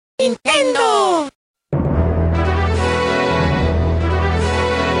Nintendo!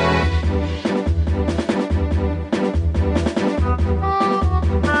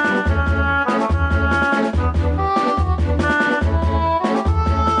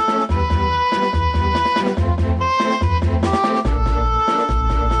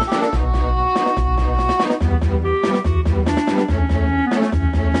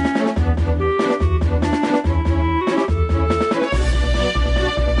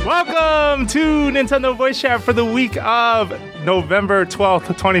 Welcome to Nintendo Voice Chat for the week of November 12th,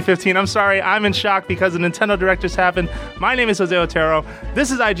 2015. I'm sorry, I'm in shock because the Nintendo Direct just happened. My name is Jose Otero. This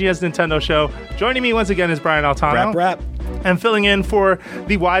is IGN's Nintendo Show. Joining me once again is Brian Altano. Rap. And filling in for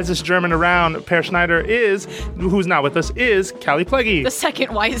the wisest German around, Per Schneider, who's not with us, is Callie Pleggy. The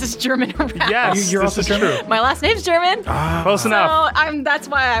second wisest German around. Yes, You're this also is German? true. My last name's German. Close enough. So that's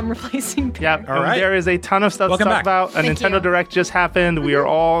why I'm replacing Per. Yep. All right. There is a ton of stuff Welcome to talk back. about. A Thank Nintendo you. Direct just happened. We are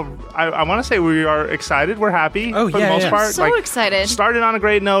all, I want to say we are excited. We're happy Oh, for yeah, the most yeah. part. So excited. Started on a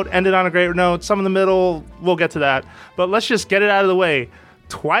great note, ended on a great note. Some in the middle, we'll get to that. But let's just get it out of the way.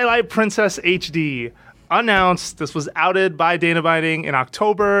 Twilight Princess HD announced. This was outed by Dana Binding in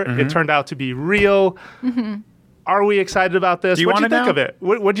October. Mm-hmm. It turned out to be real. Mm-hmm. Are we excited about this? Do you What'd you want think it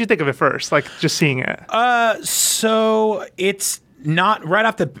of it? What'd you think of it first? Like just seeing it. So it's not right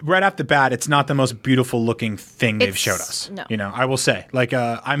off the bat. It's not the most beautiful looking thing they've showed us. No. You know, I will say,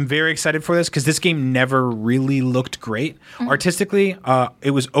 I'm very excited for this because this game never really looked great artistically.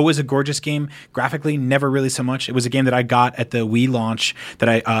 It was always a gorgeous game. Graphically, never really so much. It was a game that I got at the Wii launch that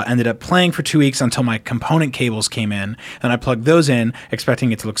I ended up playing for 2 weeks until my component cables came in, and I plugged those in,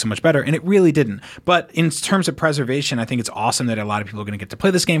 expecting it to look so much better, and it really didn't. But in terms of preservation, I think it's awesome that a lot of people are going to get to play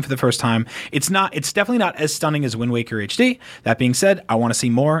this game for the first time. It's definitely not as stunning as Wind Waker HD. That being said, I want to see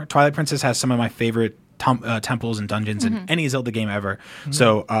more. Twilight Princess has some of my favorite temples and dungeons in any Zelda game ever.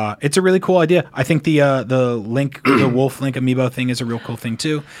 So it's a really cool idea. I think the Link, the Wolf Link amiibo thing is a real cool thing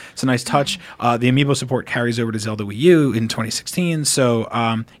too. It's a nice touch. The amiibo support carries over to Zelda Wii U in 2016.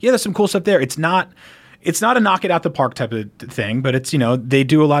 So there's some cool stuff there. It's not a knock it out the park type of thing, but it's, they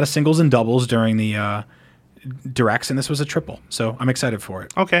do a lot of singles and doubles during the directs, and this was a triple. So I'm excited for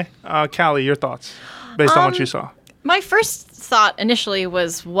it. Okay. Callie, your thoughts based on what you saw. My first thought initially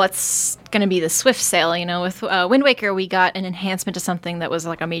was what's going to be the Swift sale. With Wind Waker, we got an enhancement to something that was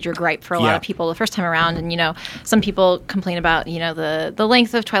like a major gripe for a lot of people the first time around. And, some people complain about, the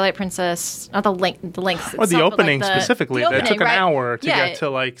length of Twilight Princess, not the length Or the opening specifically. The that took an right? hour to get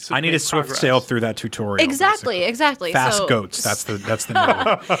to I need a swift sail through that tutorial. Exactly. Fast So- goats. That's the name.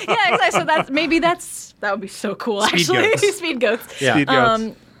 Yeah, exactly. So that would be so cool, Speed actually. goats. Speed goats. Yeah. Speed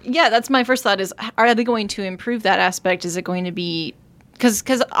goats. Yeah, that's my first thought is, are they going to improve that aspect? Is it going to be... Because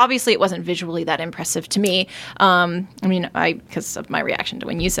obviously it wasn't visually that impressive to me. Because of my reaction to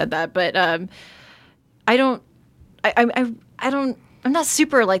when you said that. But I'm not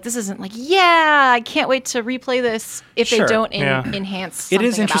super like, this isn't like, I can't wait to replay this if Sure. they don't Yeah. enhance something It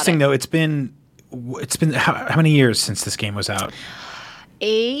is interesting about though. It's been how many years since this game was out?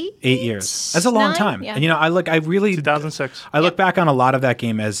 8 years. That's a long 9? time. Yeah. And I really 2006. I look back on a lot of that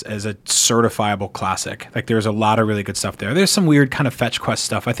game as a certifiable classic. Like there's a lot of really good stuff there. There's some weird kind of fetch quest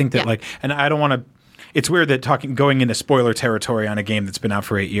stuff. I think that and I don't want to. It's weird that going into spoiler territory on a game that's been out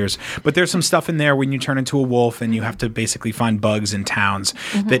for 8 years, but there's some stuff in there when you turn into a wolf and you have to basically find bugs in towns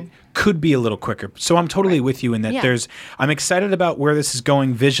that could be a little quicker. So I'm totally with you in that I'm excited about where this is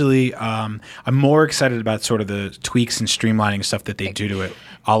going visually. I'm more excited about sort of the tweaks and streamlining stuff that they do to it,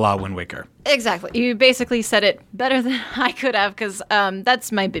 a la Wind Waker. Exactly. You basically said it better than I could have, because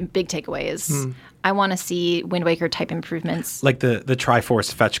that's my big takeaway is I want to see Wind Waker type improvements. Like the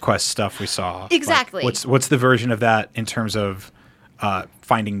Triforce fetch quest stuff we saw. Exactly. Like what's the version of that in terms of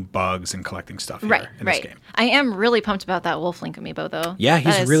finding bugs and collecting stuff here in this game? I am really pumped about that Wolf Link amiibo, though. Yeah,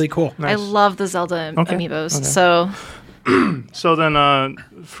 he's really cool. I love the Zelda amiibos. Okay. So So then,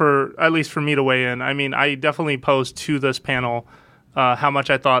 for at least for me to weigh in, I definitely posed to this panel how much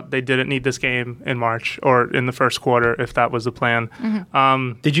I thought they didn't need this game in March or in the first quarter, if that was the plan.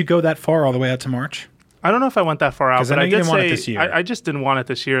 Did you go that far all the way out to March? I don't know if I went that far out, 'Cause I but know I you did didn't want it say this year. I just didn't want it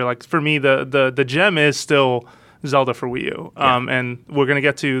this year. Like for me, the gem is still Zelda for Wii U, and we're gonna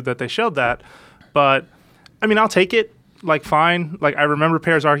get to that. They showed that, but I'll take it. Like fine. Like I remember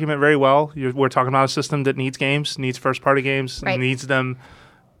Pear's argument very well. We're talking about a system that needs games, needs first-party games, needs them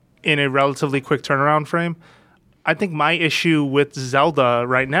in a relatively quick turnaround frame. I think my issue with Zelda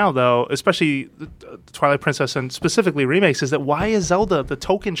right now, though, especially Twilight Princess and specifically remakes, is that why is Zelda the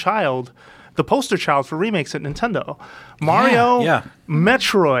token child, the poster child for remakes at Nintendo? Mario,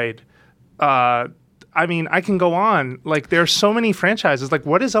 Metroid, I mean, I can go on. Like, there are so many franchises. Like,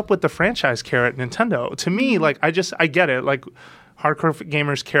 what is up with the franchise carrot, Nintendo? To me, like, I get it. Like, hardcore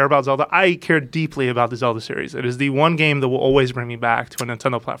gamers care about Zelda. I care deeply about the Zelda series. It is the one game that will always bring me back to a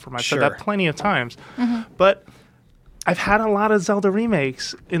Nintendo platform. I've said that plenty of times. But I've had a lot of Zelda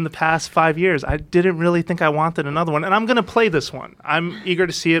remakes in the past 5 years. I didn't really think I wanted another one, and I'm going to play this one. I'm eager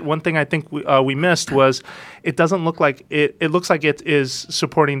to see it. One thing I think we missed was it doesn't look like it. It looks like it is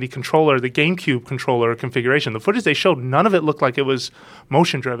supporting the controller, the GameCube controller configuration. The footage they showed, none of it looked like it was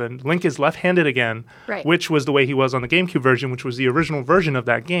motion-driven. Link is left-handed again, which was the way he was on the GameCube version, which was the original version of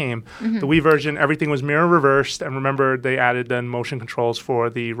that game. The Wii version, everything was mirror reversed, and remember, they added then motion controls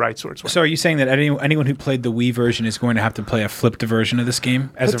for the right sword swing. So are you saying that anyone who played the Wii version is going to have to play a flipped version of this game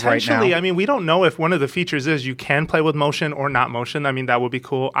as of right now? Potentially. I mean, we don't know if one of the features is you can play with motion or not motion. I mean, that would be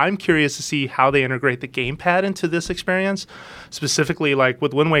cool. I'm curious to see how they integrate the gamepad into this experience. Specifically, like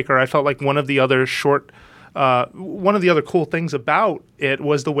with Wind Waker, I felt like one of the other cool things about it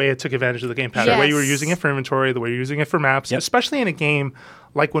was the way it took advantage of the gamepad. The way you were using it for inventory, the way you're using it for maps, especially in a game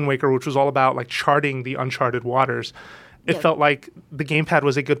like Wind Waker, which was all about like charting the uncharted waters. It felt like the gamepad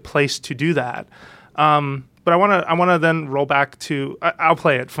was a good place to do that. But I want to then roll back to. I'll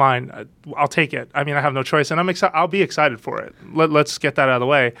play it. Fine, I'll take it. I mean, I have no choice, and I'm excited. I'll be excited for it. Let's get that out of the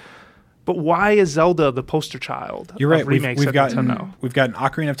way. But why is Zelda the poster child? You're right. Of remakes we've got an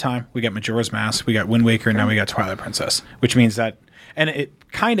Ocarina of Time. We got Majora's Mask. We got Wind Waker. And now we got Twilight Princess. Which means that, and it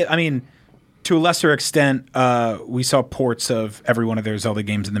kind of. I mean, to a lesser extent, we saw ports of every one of their Zelda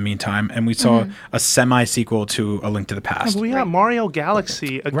games in the meantime, and we saw a semi-sequel to A Link to the Past. We got Mario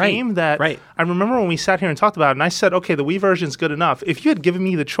Galaxy, a game that I remember when we sat here and talked about it, and I said, okay, the Wii version's good enough. If you had given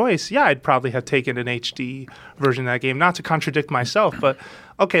me the choice, I'd probably have taken an HD version of that game, not to contradict myself, but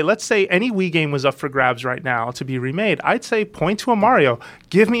okay, let's say any Wii game was up for grabs right now to be remade. I'd say point to a Mario.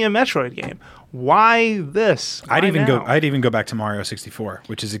 Give me a Metroid game. Why this? Why I'd even go back to Mario 64,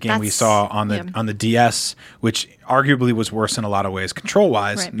 which is a game we saw on the DS, which arguably was worse in a lot of ways,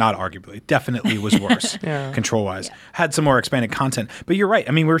 control-wise. Not arguably, definitely was worse, control-wise. Had some more expanded content, but you're right.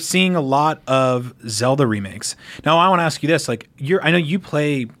 I mean, we're seeing a lot of Zelda remakes. Now, I want to ask you this: like, I know you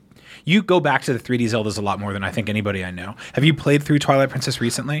play. You go back to the 3D Zeldas a lot more than I think anybody I know. Have you played through Twilight Princess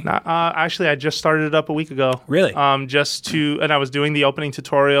recently? Actually, I just started it up a week ago. Really? And I was doing the opening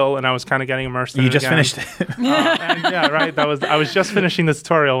tutorial, and I was kind of getting immersed in it. You just finished it. I was just finishing the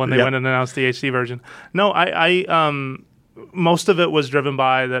tutorial when they went and announced the HD version. No, I most of it was driven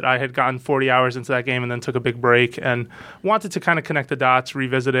by that I had gotten 40 hours into that game and then took a big break and wanted to kind of connect the dots,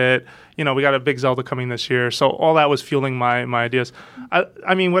 revisit it. You know, we got a big Zelda coming this year. So all that was fueling my ideas.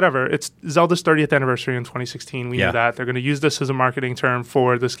 I mean, whatever. It's Zelda's 30th anniversary in 2016. We knew that. They're going to use this as a marketing term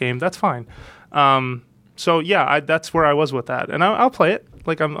for this game. That's fine. That's where I was with that. And I'll play it.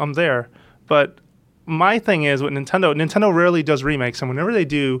 Like, I'm there. But my thing is with Nintendo rarely does remakes. And whenever they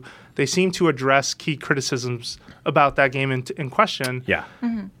do, they seem to address key criticisms about that game in question. Yeah.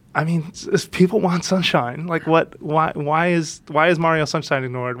 Mm-hmm. I mean, if people want Sunshine, like what? Why is Mario Sunshine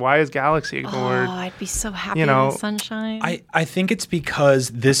ignored? Why is Galaxy ignored? Oh, I'd be so happy with Sunshine. I think it's because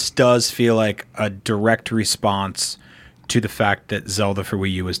this does feel like a direct response to the fact that Zelda for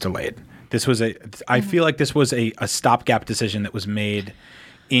Wii U was delayed. This was I feel like this was a stopgap decision that was made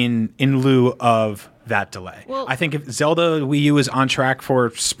in lieu of that delay. Well, I think if Zelda Wii U is on track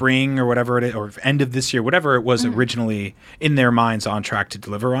for spring or whatever it is, or end of this year, whatever it was originally in their minds on track to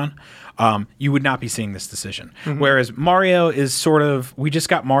deliver on, you would not be seeing this decision. Mm-hmm. Whereas Mario is sort of, we just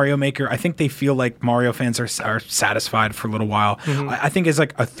got Mario Maker. I think they feel like Mario fans are satisfied for a little while. Mm-hmm. I think as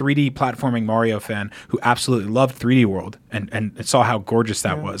like a 3D platforming Mario fan who absolutely loved 3D World and saw how gorgeous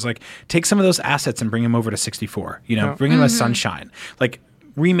that was, like take some of those assets and bring them over to 64, bring them a Sunshine. Like,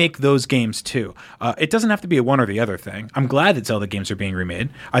 remake those games too. It doesn't have to be a one or the other thing. I'm glad that Zelda games are being remade.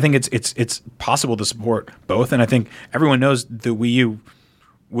 I think it's possible to support both, and I think everyone knows the Wii U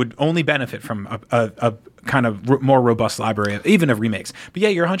would only benefit from a kind of more robust library, even of remakes. But yeah,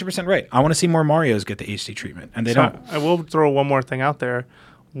 you're 100% right. I want to see more Marios get the HD treatment, and they don't. I will throw one more thing out there.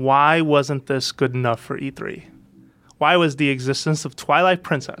 Why wasn't this good enough for E3? Why was the existence of Twilight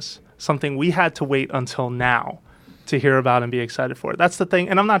Princess something we had to wait until now to hear about and be excited for? That's the thing.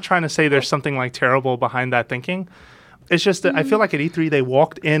 And I'm not trying to say there's something like terrible behind that thinking. It's just that I feel like at E3 they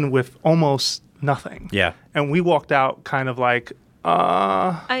walked in with almost nothing. Yeah. And we walked out kind of like,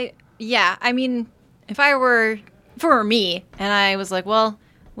 I mean, if it were me and I was like, well,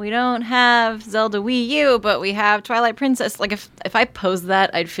 we don't have Zelda Wii U, but we have Twilight Princess. Like, if I posed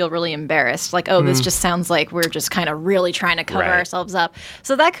that, I'd feel really embarrassed. Like, this just sounds like we're just kind of really trying to cover ourselves up.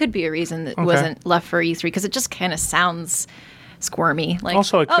 So that could be a reason that wasn't left for E3, because it just kind of sounds squirmy. Like,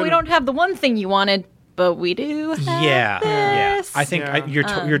 also, we don't have the one thing you wanted. but we do have Yeah. this. I think Yeah.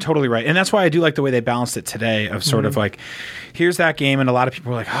 you're totally right, and that's why I do like the way they balanced it today. Of sort of like, here's that game, and a lot of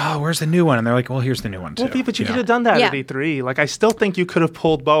people are like, "Oh, where's the new one?" And they're like, "Well, here's the new one too." Well, but you know? could have done that Yeah. at E3. Like, I still think you could have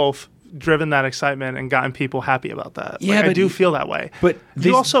pulled both, driven that excitement, and gotten people happy about that. Yeah, Like, I but do feel that way. but you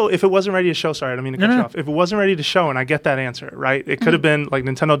these- also, if it wasn't ready to show, sorry, I don't mean to cut you no. off. If it wasn't ready to show, and I get that answer, right? It could have been like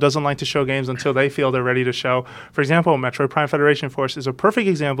Nintendo doesn't like to show games until they feel they're ready to show. For example, Metroid Prime Federation Force is a perfect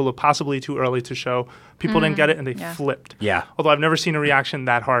example of possibly too early to show. People didn't get it, and they flipped. Yeah. Although I've never seen a reaction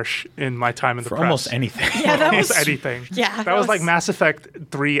that harsh in my time in the for press. almost anything. Yeah, that Almost was. anything. Yeah, that was like Mass Effect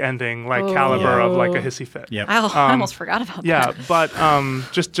 3 ending, like Oh. caliber of like a hissy fit. Yep. I almost forgot about Yeah, that.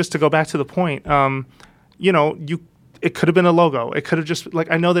 but just to go back to the point, it could have been a logo. It could have just like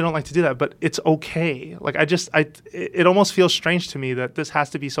I know they don't like to do that, but it's okay. Like it almost feels strange to me that this has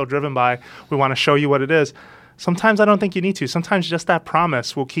to be so driven by we want to show you what it is. Sometimes I don't think you need to. Sometimes just that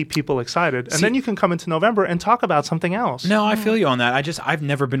promise will keep people excited, and then you can come into November and talk about something else. No, I feel you on that. I've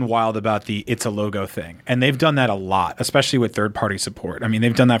never been wild about the it's a logo thing. And they've done that a lot, especially with third-party support. I mean,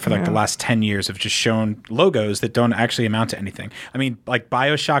 they've done that for like the last 10 years of just shown logos that don't actually amount to anything. I mean, like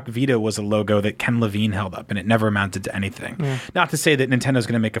BioShock Vita was a logo that Ken Levine held up and it never amounted to anything. Not to say that Nintendo's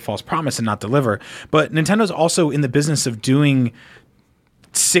going to make a false promise and not deliver, but Nintendo's also in the business of doing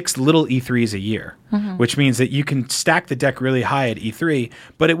 6 little E3s a year, which means that you can stack the deck really high at E3,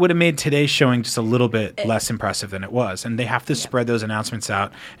 but it would have made today's showing just a little bit less impressive than it was. And they have to spread those announcements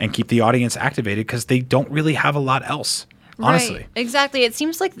out and keep the audience activated because they don't really have a lot else, honestly. Right, exactly. It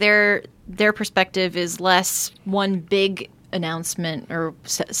seems like their perspective is less one big announcement or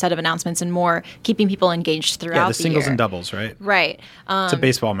set of announcements and more keeping people engaged throughout Yeah, the singles year. and doubles, right? Right. It's a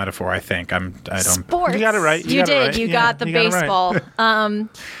baseball metaphor, I think. I don't. Sports. You got it right. You got it did. right. You Yeah, got the you got it right. baseball,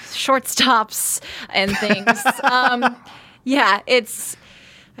 shortstops and things. Yeah,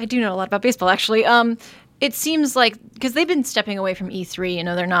 I do know a lot about baseball, actually. It seems like because they've been stepping away from E3,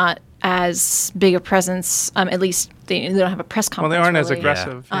 they're not as big a presence. At least they don't have a press Well, conference. they aren't as really.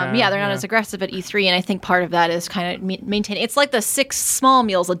 aggressive. Yeah, they're not as aggressive at E3, and I think part of that is kind of maintaining. It's like the 6 small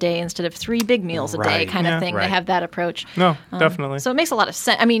meals a day instead of 3 big meals a day Right. kind of Yeah. thing. Right. They have that approach. No, definitely. So it makes a lot of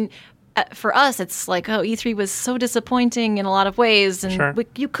sense. I mean, for us, it's like, oh, E3 was so disappointing in a lot of ways, and Sure.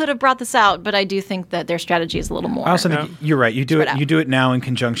 you could have brought this out, but I do think that their strategy is a little more. I also think you're right. You do Spread it. out. You do it now in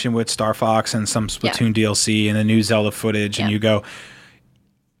conjunction with Star Fox and some Splatoon DLC and the new Zelda footage, and Yeah. you go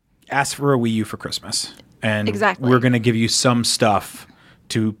ask for a Wii U for Christmas, and Exactly. we're going to give you some stuff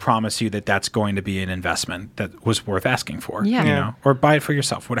to promise you that that's going to be an investment that was worth asking for. Yeah. you Yeah. know, or buy it for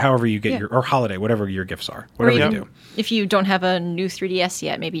yourself. However you get Yeah. your or holiday, whatever your gifts are, or whatever even you do. if you don't have a new 3DS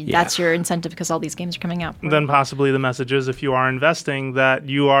yet, maybe that's your incentive because all these games are coming out. Then possibly the message is if you are investing that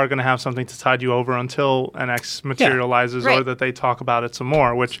you are going to have something to tide you over until NX materializes or Right. that they talk about it some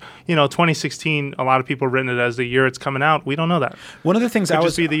more, which, 2016, a lot of people have written it as the year it's coming out. We don't know that. One of the things Could I just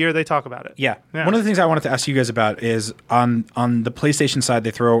was be the year they talk about it. Yeah. One of the things I wanted to ask you guys about is on the PlayStation side, they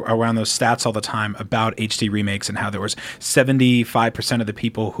throw around those stats all the time about HD remakes and how there was 75% of the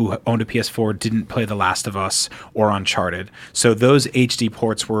people who owned a PS4 didn't play The Last of Us or Uncharted. So those HD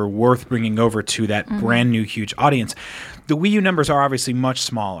ports were worth bringing over to that brand new huge audience. The Wii U numbers are obviously much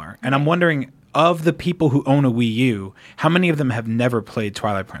smaller, and I'm wondering, of the people who own a Wii U, how many of them have never played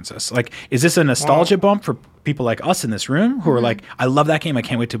Twilight Princess? Like, is this a nostalgia bump for people like us in this room who are like, I love that game, I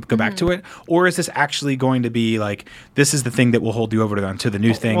can't wait to go back to it? Or is this actually going to be like, this is the thing that will hold you over to the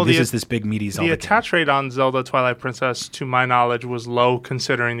new thing? Well, This the- is this big meaty Zelda The game. attach rate on Zelda Twilight Princess, to my knowledge, was low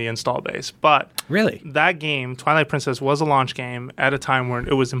considering the install base. But Really? that game, Twilight Princess, was a launch game at a time when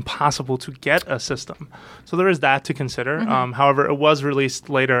it was impossible to get a system. So there is that to consider. However, it was released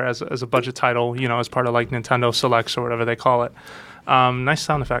later as a budget title, as part of like Nintendo Selects or whatever they call it. Nice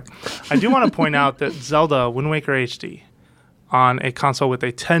sound effect. I do want to point out that Zelda Wind Waker HD on a console with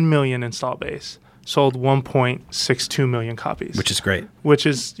a 10 million install base sold 1.62 million copies. Which is great. Which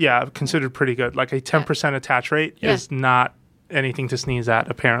is, considered pretty good. Like a 10% attach rate is not anything to sneeze at,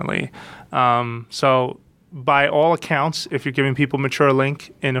 apparently. So by all accounts, if you're giving people Mature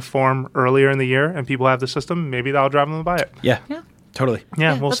Link in a form earlier in the year and people have the system, maybe that'll drive them to buy it. Yeah. Yeah. Totally.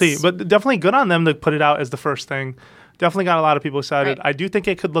 Yeah, Yeah, we'll see. that's- But definitely good on them to put it out as the first thing. Definitely got a lot of people excited. Right. I do think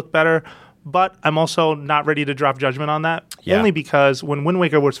it could look better, but I'm also not ready to drop judgment on that. Yeah. Only because when Wind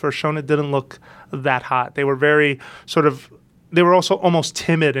Waker was first shown, it didn't look that hot. They were very they were also almost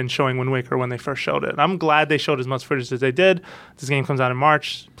timid in showing Wind Waker when they first showed it. And I'm glad they showed as much footage as they did. This game comes out in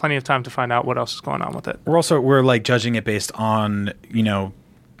March. Plenty of time to find out what else is going on with it. We're like judging it based on,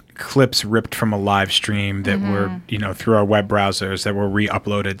 clips ripped from a live stream that were, through our web browsers that were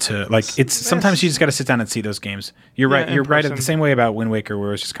re-uploaded to, like, it's sometimes you just got to sit down and see those games. You're right. You're right. The same way about Wind Waker,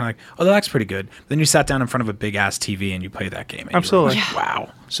 where it's just kind of like, oh, that looks pretty good. But then you sat down in front of a big ass TV and you play that game. And Absolutely. Like,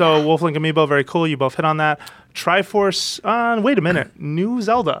 wow. So Wolf-Link Amiibo, very cool. You both hit on that. Triforce, wait a minute. New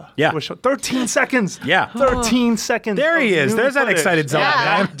Zelda. Yeah. 13 seconds. Yeah. 13 seconds. There he is. There's that footage. excited Zelda,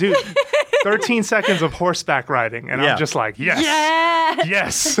 man. Dude, 13 seconds of horseback riding. And I'm just like, yes.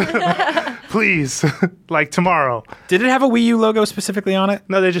 Yes. Please. Like tomorrow. Did it have a Wii U logo specifically on it?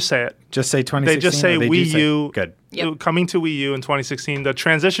 No, they just say it. Just say 2016? They just say Wii U. Good. Yep. Coming to Wii U in 2016. The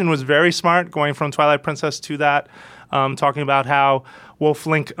transition was very smart, going from Twilight Princess to that. Talking about how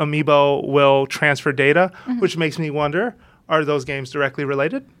Wolf-Link Amiibo will transfer data, which makes me wonder, are those games directly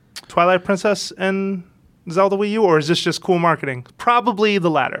related? Twilight Princess and Zelda Wii U, or is this just cool marketing? Probably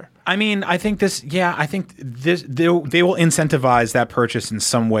the latter. I mean, I think this they will incentivize that purchase in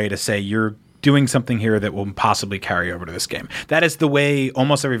some way to say you're doing something here that will possibly carry over to this game. That is the way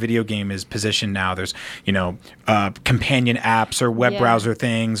almost every video game is positioned now. There's, companion apps or web browser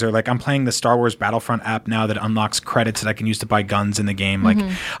things, or like I'm playing the Star Wars Battlefront app now that unlocks credits that I can use to buy guns in the game. Like,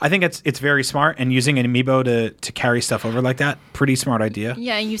 I think it's very smart, and using an amiibo to carry stuff over like that, pretty smart idea.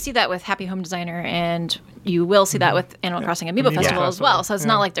 Yeah, and you see that with Happy Home Designer, and you will see that with Animal Crossing Amiibo Festival as well. So it's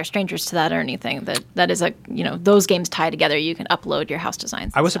not like they're strangers to that or anything. That is those games tie together. You can upload your house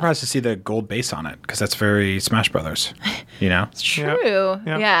designs. I was surprised to see the gold base on it, because that's very Smash Brothers. It's true.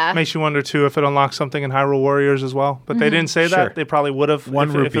 Yeah. Makes you wonder too if it unlocks something in Hyrule Warriors as well. But they didn't say that. Sure. They probably would have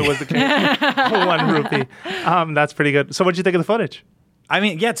if it was the case. 1 rupee. That's pretty good. So what did you think of the footage? I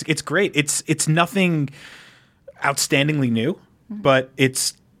mean, yeah, it's great. It's nothing outstandingly new, but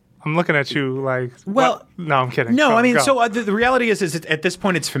it's. I'm looking at you like. Well, what? No, I'm kidding. No, Go, I mean, go. so the reality is at this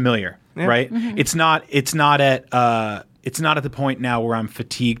point it's familiar, right? It's not at the point now where I'm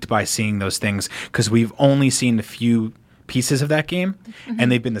fatigued by seeing those things, because we've only seen a few pieces of that game, and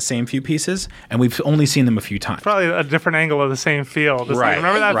they've been the same few pieces, and we've only seen them a few times. Probably a different angle of the same field. It's Right. like,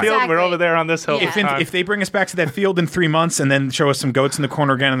 remember that Right. field? We're Exactly. over there on this hill. Yeah. this time. If they bring us back to that field in 3 months and then show us some goats in the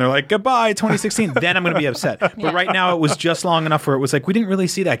corner again and they're like, goodbye, 2016, then I'm going to be upset. But right now it was just long enough where it was like, we didn't really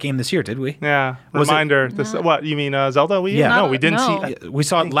see that game this year, did we? Yeah. Was it- Reminder. What, you mean Zelda Wii U? Yeah. No, we didn't No. see We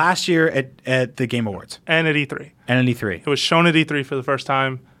saw it last year at the Game Awards and at E3. and at E3. It was shown at E3 for the first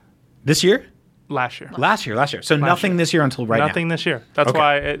time This year? last year. Last year. So nothing year. this year until right now. Nothing this year. That's Okay.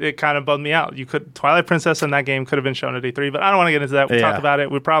 why it kind of bummed me out. Twilight Princess and that game could have been shown at E3, but I don't want to get into that. We talked about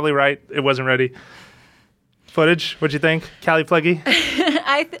it. We're probably right. It wasn't ready. Footage, what'd you think? Callie Pleggy?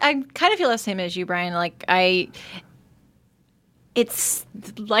 I kind of feel the same as you, Brian. It's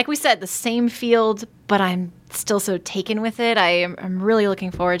like we said, the same field, but I'm still so taken with it. I'm really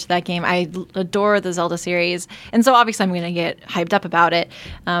looking forward to that game. I adore the Zelda series, and so obviously I'm going to get hyped up about it.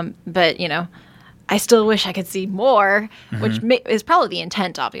 But I still wish I could see more, which is probably the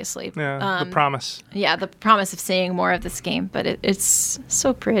intent, obviously. Yeah, the promise. Yeah, the promise of seeing more of this game, but it's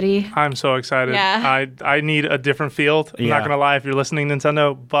so pretty. I'm so excited. Yeah. I need a different field. I'm Yeah. not going to lie if you're listening,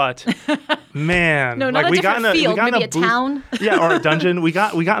 Nintendo, but man. No, not a different field, maybe a town. Yeah, or a dungeon. We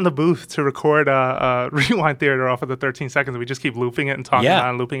got in the booth to record a Rewind Theater off of the 13 seconds. We just keep looping it and talking about it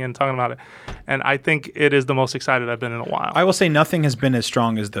and looping it and talking about it. And I think it is the most excited I've been in a while. I will say nothing has been as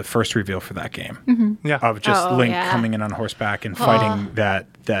strong as the first reveal for that game. Yeah. Of just Oh, Link yeah. coming in on horseback and fighting that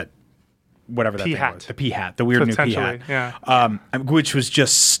whatever that P-hat. thing was. The P-hat, the weird new Potentially, P-hat. yeah. Which was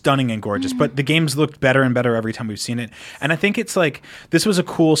just stunning and gorgeous. But the game's looked better and better every time we've seen it. And I think it's like, this was a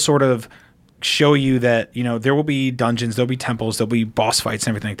cool sort of show you that, there will be dungeons, there'll be temples, there'll be boss fights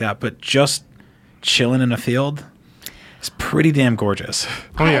and everything like that. But just chilling in a field is pretty damn gorgeous.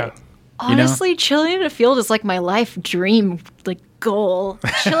 Oh, yeah. Honestly, chilling in a field is like my life dream, goal.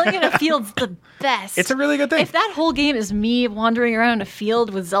 Chilling in a field's the best. It's a really good thing. If that whole game is me wandering around in a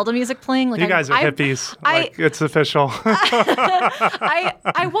field with Zelda music playing, You guys are hippies. It's official.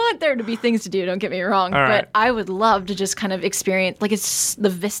 I want there to be things to do, don't get me wrong, right. but I would love to just kind of experience, it's the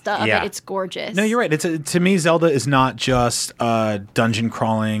vista of it. It's gorgeous. No, you're right. To me, Zelda is not just dungeon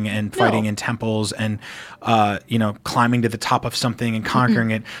crawling and fighting in temples and climbing to the top of something and conquering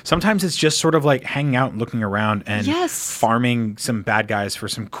it. Sometimes it's just sort of like hanging out and looking around and farming some bad guys for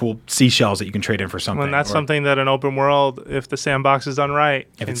some cool seashells that you can trade in for something. And that's something that an open world, if the sandbox is done right,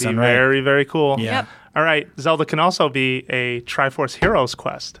 can be very, very cool. Yeah. Yep. All right, Zelda can also be a Triforce Heroes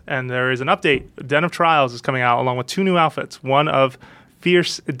quest, and there is an update. Den of Trials is coming out along with 2 new outfits. One of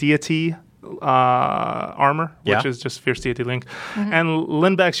Fierce Deity armor, which is just Fierce Deity Link, and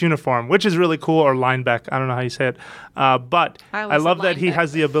Lindbeck's uniform, which is really cool, or Linebeck. I don't know how you say it. But I love that he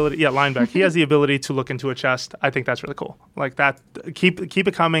has the ability. Yeah, Linebeck. He has the ability to look into a chest. I think that's really cool. Like that. Keep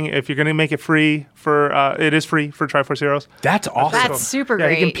it coming. If you're going to make it free for, it is free for Triforce Heroes. That's awesome. That's super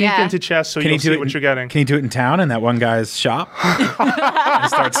great. Yeah, you can peek into chests so you see what you're getting. Can you do it in town in that one guy's shop and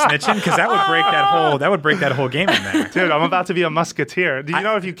start snitching? Because that would break that whole game in there. Dude, I'm about to be a musketeer. Do you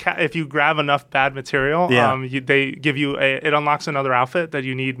know if you grab enough bad material, they give you it unlocks another outfit that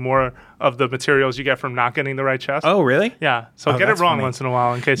you need more of the materials you get from not getting the right chest. Oh, really? Yeah. So get it wrong once in a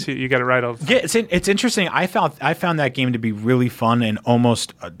while in case you get it right. Yeah, it's interesting. I found that game to be really fun and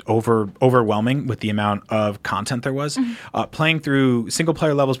almost overwhelming with the amount of content there was. Playing through single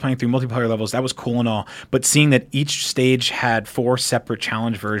player levels, playing through multiplayer levels, that was cool and all. But seeing that each stage had 4 separate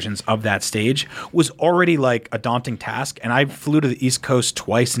challenge versions of that stage was already like a daunting task. And I flew to the East Coast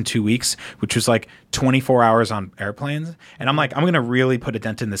twice in 2 weeks, which was like 24 hours on airplanes. And I'm like, I'm going to really put a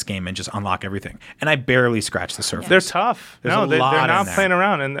dent in this game and just unlock everything. And I barely scratched the surface. They're tough. They're not playing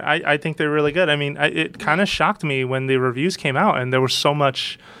around. And I think they're really good. I mean, it kind of shocked me when the reviews came out and there was so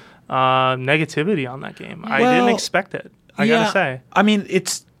much negativity on that game. I didn't expect it. I got to say. I mean,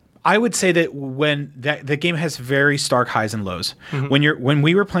 I would say that when the game has very stark highs and lows. When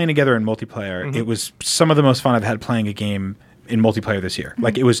we were playing together in multiplayer, it was some of the most fun I've had playing a game in multiplayer this year.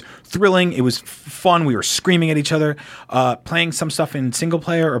 Like, it was thrilling, it was fun, we were screaming at each other. Playing some stuff in single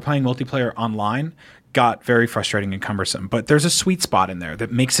player or playing multiplayer online got very frustrating and cumbersome. But there's a sweet spot in there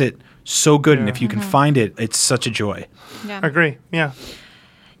that makes it so good, and if you can find it, it's such a joy. Yeah. I agree. Yeah.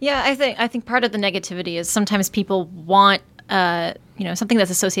 Yeah, I think part of the negativity is sometimes people want something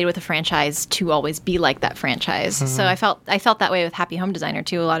that's associated with a franchise to always be like that franchise. So I felt that way with Happy Home Designer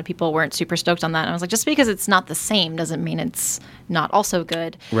too. A lot of people weren't super stoked on that. And I was like, just because it's not the same doesn't mean it's not also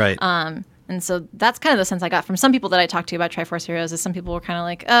good. Right. And so that's kind of the sense I got from some people that I talked to about Triforce Heroes. Is some people were kind of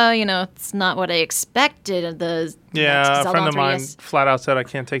like, oh, it's not what I expected of the a friend of mine flat out said I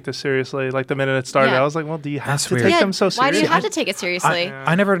can't take this seriously. Like the minute it started, I was like, well, do you have to take them so seriously? Why do you have to take it seriously?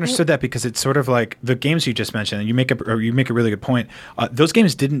 I never understood that, because it's sort of like the games you just mentioned, and you make a really good point. Those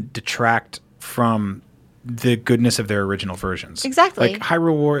games didn't detract from the goodness of their original versions. Exactly. Like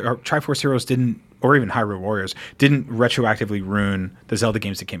Hyrule Warriors or Triforce Heroes didn't, or even Hyrule Warriors didn't retroactively ruin the Zelda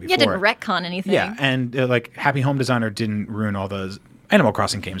games that came before. Yeah, didn't retcon anything. Yeah, and like Happy Home Designer didn't ruin all those Animal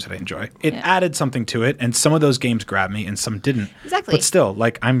Crossing games that I enjoy. It added something to it, and some of those games grabbed me and some didn't. Exactly. But still,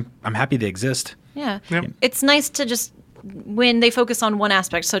 like I'm happy they exist. Yeah. Yep. It's nice to just, when they focus on one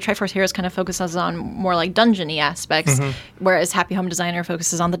aspect, so Triforce Heroes kind of focuses on more like dungeony aspects, whereas Happy Home Designer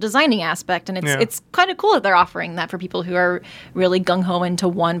focuses on the designing aspect, and it's kind of cool that they're offering that for people who are really gung-ho into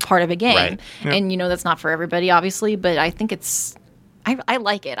one part of a game. Right. Yep. And that's not for everybody, obviously, but I think I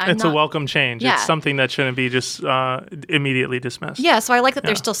like it. It's a welcome change. Yeah. It's something that shouldn't be just immediately dismissed. Yeah, so I like that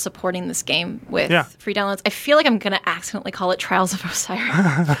they're still supporting this game with free downloads. I feel like I'm going to accidentally call it Trials of Osiris.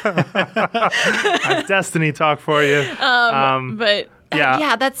 Destiny talk for you. But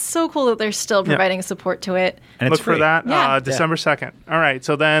that's so cool that they're still providing support to it. And Look for that December 2nd. All right,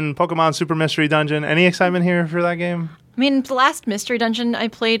 so then Pokemon Super Mystery Dungeon. Any excitement here for that game? I mean, the last Mystery Dungeon I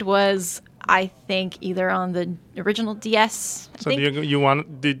played was, I think, either on the original DS. So you want?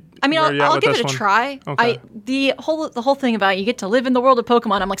 I'll give it a try. Okay. The whole thing about you get to live in the world of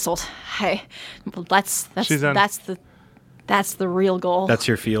Pokemon. I'm like, sold. Hey, well, that's the real goal. That's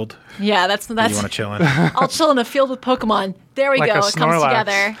your field. Yeah, that's. You want to chill in? I'll chill in a field with Pokemon. There we Like go. a It comes Snorlax.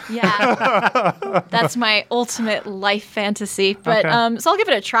 together. Yeah, that's my ultimate life fantasy. But so I'll give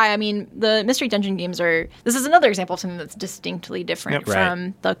it a try. I mean, the Mystery Dungeon games are. This is another example of something that's distinctly different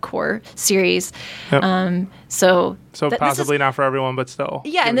from the core series. Yep. So possibly not for everyone, but still.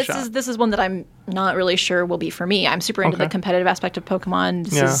 Yeah, and this is one that I'm not really sure will be for me. I'm super into the competitive aspect of Pokemon.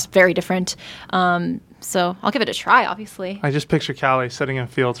 This is very different. So I'll give it a try, obviously. I just picture Callie sitting in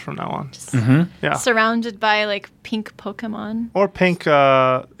fields from now on. Surrounded by like pink Pokemon. Or pink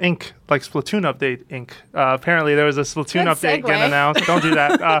ink, like Splatoon update ink. Apparently there was a Splatoon update getting announced. Don't do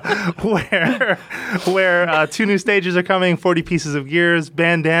that. Where 2 new stages are coming, 40 pieces of gears,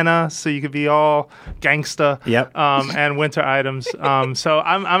 bandana, so you could be all gangsta. Yep. And winter items. So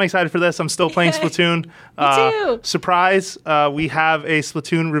I'm excited for this. I'm still playing Splatoon. Me too. Surprise, we have a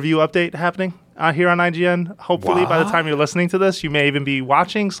Splatoon review update happening here on IGN. Hopefully by the time you're listening to this, you may even be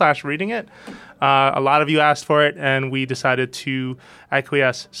watching/reading it. A lot of you asked for it, and we decided to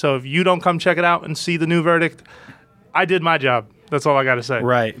acquiesce. So if you don't come check it out and see the new verdict, I did my job. That's all I got to say.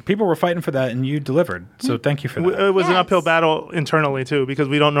 Right. People were fighting for that, and you delivered. So thank you for that. It was an uphill battle internally, too, because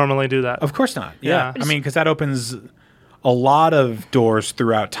we don't normally do that. Of course not. Yeah. I mean, because that opens a lot of doors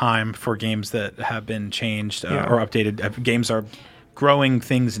throughout time for games that have been changed or updated. Games are growing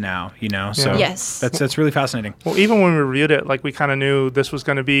things now, so Yes. that's really fascinating. Well, even when we reviewed it, like we kind of knew this was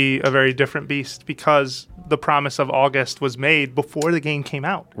going to be a very different beast because the promise of August was made before the game came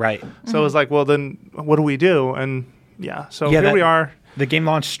out. Right. So it was like, well, then what do we do? And here we are. The game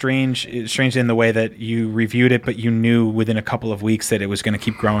launched strange in the way that you reviewed it, but you knew within a couple of weeks that it was going to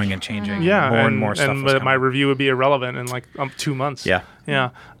keep growing and changing. Yeah, more and more stuff. And was my coming. review would be irrelevant in like 2 months. Yeah.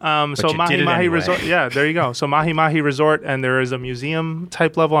 Yeah. So you Mahi did it Mahi anyway. Resort. Yeah, there you go. So Mahi Mahi Resort, and there is a museum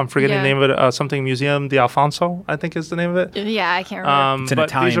type level. I'm forgetting the name of it. Something Museum de Alfonso, I think is the name of it. Yeah, I can't remember. It's an but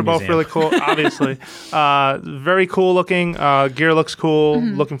Italian these are both museum. really cool, obviously. Very cool looking. Gear looks cool.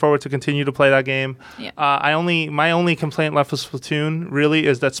 Looking forward to continue to play that game. Yeah. My only complaint left with Splatoon really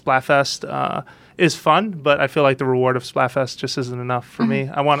is that Splatfest is fun, but I feel like the reward of Splatfest just isn't enough for me.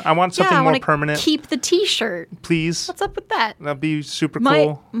 I want something I more wanna permanent. Keep the T-shirt. Please. What's up with that? That'd be super My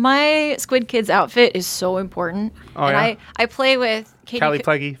cool. my Squid Kids outfit is so important. Oh, and yeah? I play with Katie. Callie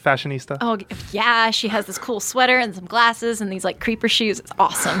Plaggy, fashionista. Oh yeah, she has this cool sweater and some glasses and these like creeper shoes. It's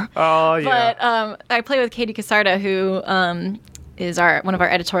awesome. Oh, yeah. But I play with Katie Casarda, who is one of our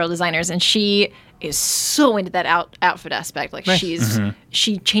editorial designers, and she is so into that outfit aspect. Like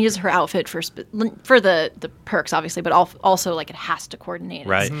she changes her outfit for the perks, obviously, but also like it has to coordinate.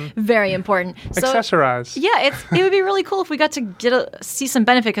 Right. It's very important. So, Accessorize. yeah, it would be really cool if we got to see some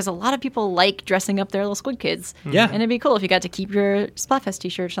benefit, because a lot of people like dressing up their little Squid Kids. Yeah. And it'd be cool if you got to keep your Splatfest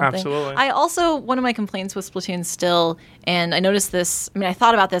t-shirt or something. Absolutely. I also, one of my complaints with Splatoon still, and I noticed this, I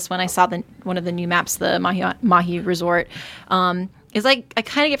thought about this when I saw one of the new maps, the Mahi Resort, is like I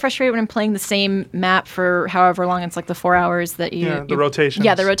kind of get frustrated when I'm playing the same map for however long. It's like the 4 hours that the rotations.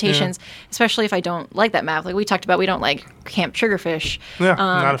 Yeah, the rotations, especially if I don't like that map. Like we talked about, we don't like Camp Triggerfish. Yeah,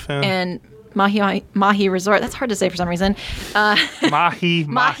 not a fan. And Mahi Resort, that's hard to say for some reason. Mahi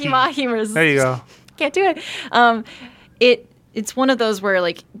Resort. There you go. Can't do it. It's one of those where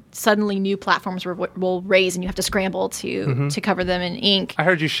like suddenly new platforms will raise and you have to scramble to cover them in ink. I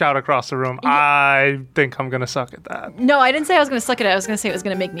heard you shout across the room. I think I'm gonna suck at that. No, I didn't say I was going to suck at it. I was going to say it was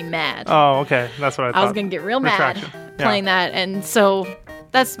going to make me mad. Oh, okay. That's what I thought. I was going to get real mad Retraction. playing that, and so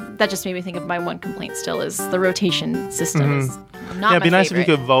that just made me think of my one complaint. Still, is the rotation system is not. It'd be my nice if you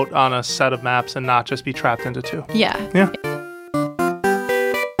favorite. could vote on a set of maps and not just be trapped into two. Yeah. Yeah.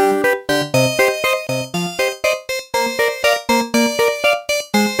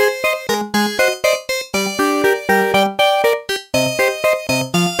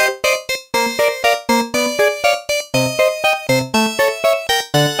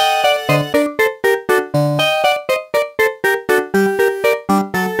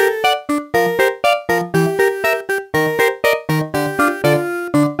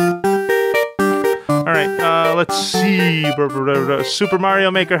 Let's see. Super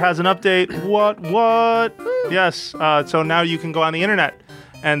Mario Maker has an update. What? Yes. So now you can go on the internet,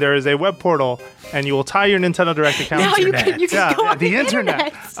 and there is a web portal, and you will tie your Nintendo Direct account. Now you can go on the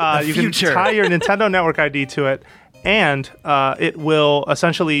internet. You can future. tie your Nintendo Network ID to it, and it will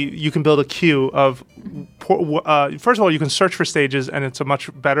essentially, you can build a queue of. First of all, you can search for stages, and it's a much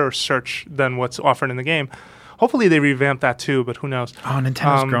better search than what's offered in the game. Hopefully they revamp that too, but who knows? Oh,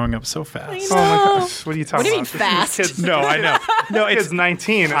 Nintendo's growing up so fast. Oh my gosh, what are you talking What do you mean about? fast? This kid's- No, I know. No, It's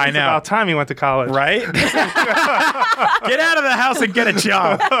 19. I It's know. about time he went to college. Right? Get out of the house and get a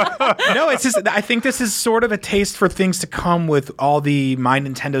job. No, it's just, I think this is sort of a taste for things to come with all the My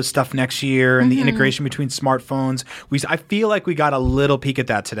Nintendo stuff next year and the integration between smartphones. I feel like we got a little peek at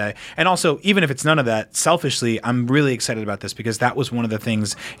that today. And also, even if it's none of that, selfishly, I'm really excited about this because that was one of the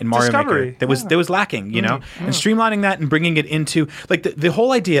things in Mario Discovery. Maker that was lacking, you know? And streamlining that and bringing it into, like, the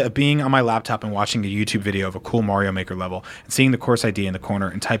whole idea of being on my laptop and watching a YouTube video of a cool Mario Maker level and seeing the course ID in the corner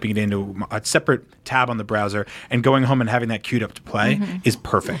and typing it into a separate tab on the browser and going home and having that queued up to play is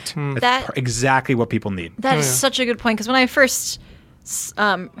perfect. That's exactly what people need. That is such a good point, because when I first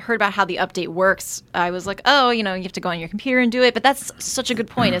heard about how the update works, I was like, oh, you have to go on your computer and do it. But that's such a good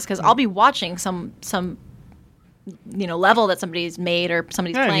point, is because I'll be watching some level that somebody's made or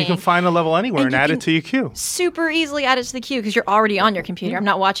somebody's Yeah, playing. you can find a level anywhere and you add can it to your queue. super easily add it to the queue because you're already on your computer. I'm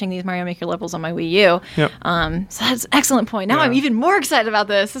not watching these Mario Maker levels on my Wii U. Yep. So that's an excellent point. Now I'm even more excited about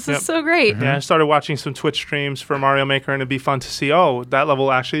this. This is so great. Yeah, I started watching some Twitch streams for Mario Maker, and it'd be fun to see, oh, that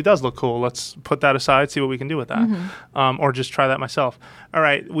level actually does look cool. Let's put that aside, see what we can do with that. Or just try that myself. All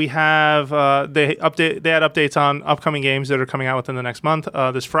right, we have, they had updates on upcoming games that are coming out within the next month.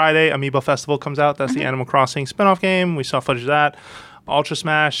 This Friday, Amiibo Festival comes out. That's the Animal Crossing spin-off game. We saw footage of that. Ultra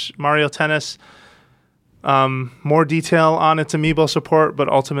Smash, Mario Tennis. More detail on its amiibo support, but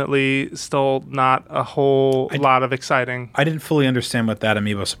ultimately still not a whole lot of exciting. I didn't fully understand what that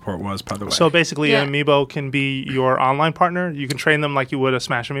amiibo support was, by the way. So basically, Yeah. an amiibo can be your online partner. You can train them like you would a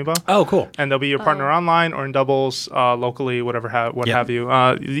Smash amiibo. Oh, cool. And they'll be your partner online or in doubles, locally, whatever, have you.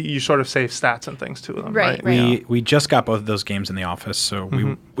 You sort of save stats and things to them. Right, Right. We just got both of those games in the office, so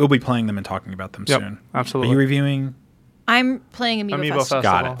we'll be playing them and talking about them Yep, soon. absolutely. Are you reviewing? I'm playing Amiibo Amiibo Festival.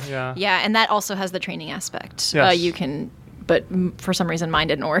 Festival. Got it. Yeah. Yeah, and that also has the training aspect. Yes. You can, but for some reason mine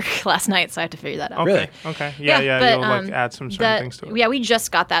didn't work last night, so I had to figure that out. Okay. Really? Okay. Yeah. but, You'll like add some certain things to it. Yeah, we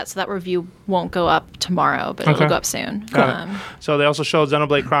just got that, so that review won't go up tomorrow, but Okay. it'll go up soon. Got it. So they also showed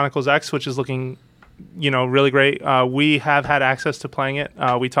Xenoblade Chronicles X, which is looking, really great. We have had access to playing it.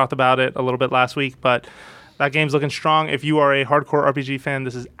 We talked about it a little bit last week, but that game's looking strong. If you are a hardcore RPG fan,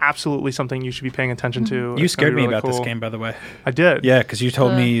 this is absolutely something you should be paying attention to. You It's gonna scared be me really about this cool. game, by the way. I did. Yeah, because you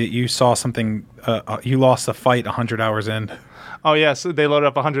told me that you saw something. You lost a fight 100 hours in. Oh, yes. They loaded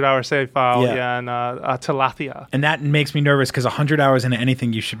up a 100-hour save file. Yeah. Yeah, and Talathia. And that makes me nervous because 100 hours into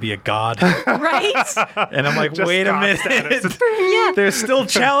anything, you should be a god. Right? And I'm like, Just wait a god minute. status. Yeah. There's still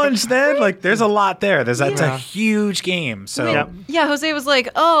challenge then? Like, there's a lot there. That's a huge game. So, Yep. Yeah, Jose was like,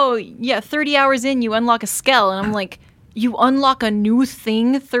 oh, yeah, 30 hours in, you unlock a skell. And I'm like, you unlock a new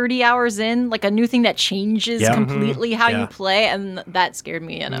thing 30 hours in, like a new thing that changes Yeah. completely how Yeah. you play. And that scared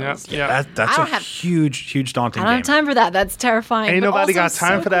me. And I Yep. was Yeah. that's I a don't have- huge daunting I don't game. have time for that. That's terrifying. Ain't but nobody also got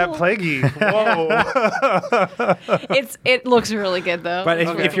time so for that cool. plaguey. Whoa. It looks really good though. But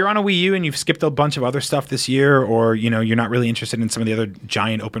if you're on a Wii U and you've skipped a bunch of other stuff this year, or you're not really interested in some of the other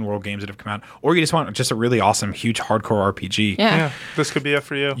giant open world games that have come out, or you just want just a really awesome, huge, hardcore RPG, yeah. Yeah. This could be it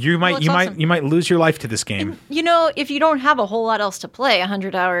for you. you might it's you awesome. might lose your life to this game. If you don't have a whole lot else to play,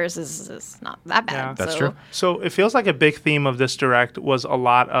 100 hours is not that bad. Yeah. That's so- true. So it feels like a big theme of this Direct was a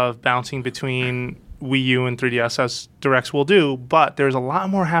lot of bouncing between Wii U and 3DS, as Directs will do, but there's a lot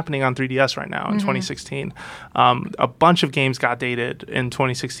more happening on 3DS right now in 2016. A bunch of games got dated in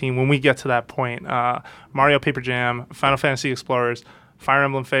 2016 when we get to that point. Mario Paper Jam, Final Fantasy Explorers, Fire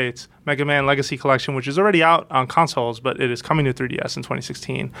Emblem Fates, Mega Man Legacy Collection, which is already out on consoles, but it is coming to 3DS in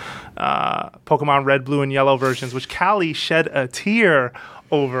 2016. Pokemon Red, Blue, and Yellow versions, which Callie shed a tear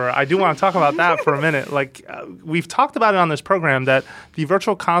over. I do want to talk about that for a minute. We've talked about it on this program that the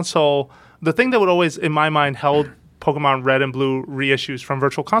Virtual Console, the thing that would always, in my mind, held Pokemon Red and Blue reissues from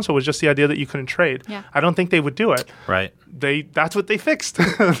Virtual Console was just the idea that you couldn't trade. Yeah. I don't think they would do it. Right. That's what they fixed.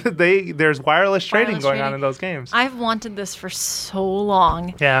 There's wireless trading Wireless going on trading. in those games. I've wanted this for so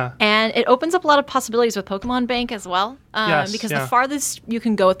long. Yeah. And it opens up a lot of possibilities with Pokemon Bank as well. Yes, because yeah. the farthest you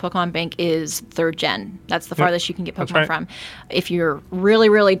can go with Pokemon Bank is 3rd gen. That's the farthest you can get Pokemon right. from if you're really,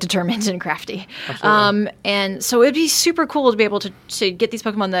 really determined and crafty. And so it'd be super cool to be able to get these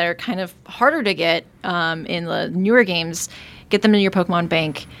Pokemon that are kind of harder to get in the newer games, get them in your Pokemon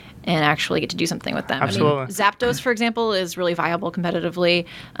Bank, and actually get to do something with them. Absolutely. I mean, Zapdos, for example, is really viable competitively.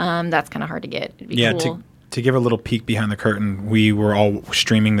 That's kind of hard to get. It'd be Yeah. cool. To give a little peek behind the curtain, we were all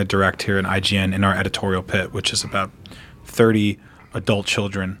streaming the Direct here in IGN in our editorial pit, which is about 30 adult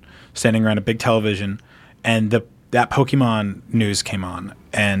children standing around a big television, and that Pokemon news came on,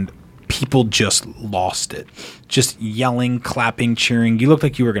 and people just lost it. Just yelling, clapping, cheering. You looked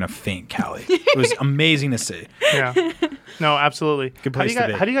like you were going to faint, Callie. It was amazing to see. Yeah. No, absolutely. Good place to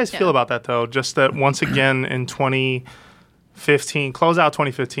be. How do you guys feel about that, though? Just that once again in 2015, close out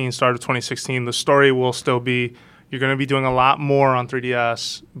 2015, start of 2016, the story will still be you're going to be doing a lot more on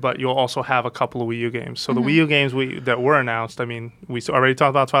 3DS, but you'll also have a couple of Wii U games. So the Wii U games that were announced, I mean, we already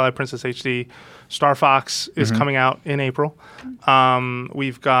talked about Twilight Princess HD. Star Fox is coming out in April.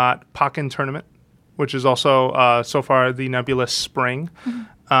 We've got Pokken Tournament, which is also so far the nebulous spring.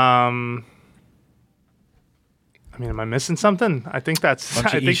 I mean, am I missing something? I think that's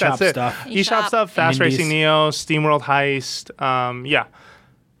Bunch of I think eShop that's it. stuff. eShop stuff, Fast Indies. Racing Neo, SteamWorld Heist. Yeah.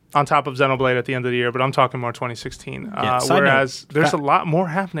 On top of Xenoblade at the end of the year, but I'm talking more 2016. Yeah, side Whereas note, there's a lot more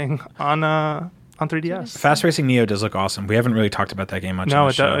happening on 3DS. Fast Racing Neo does look awesome. We haven't really talked about that game much. No, on the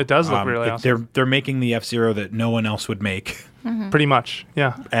it show. it does look really awesome. They're making the F-Zero that no one else would make. Pretty much,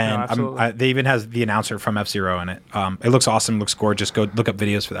 yeah. And no, absolutely. they even has the announcer from F-Zero in it. It looks awesome, looks gorgeous. Go look up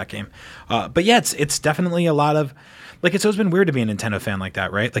videos for that game. But yeah, it's definitely a lot of it's always been weird to be a Nintendo fan like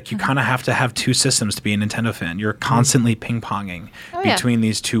that, right? Like you kind of have to have two systems to be a Nintendo fan. You're constantly ping-ponging yeah. between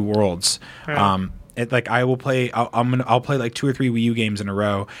these two worlds. Right. I will play. I'll play like 2 or 3 Wii U games in a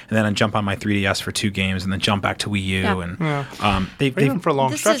row, and then I jump on my 3DS for 2 games, and then jump back to Wii U. Yeah. And they've Even for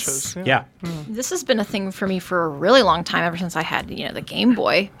long This stretches. is- yeah. This has been a thing for me for a really long time, ever since I had the Game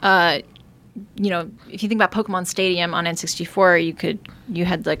Boy. if you think about Pokemon Stadium on N64, you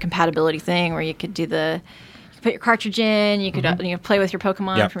had the compatibility thing where you could do you put your cartridge in, you could play with your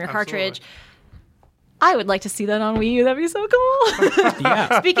Pokemon from your cartridge. I would like to see that on Wii U. That'd be so cool.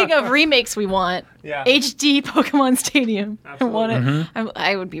 Yeah. Speaking of remakes, we want HD Pokemon Stadium. Absolutely.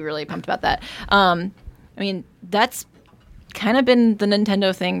 I would be really pumped about that. That's kind of been the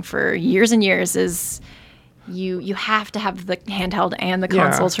Nintendo thing for years and years. Is you have to have the handheld and the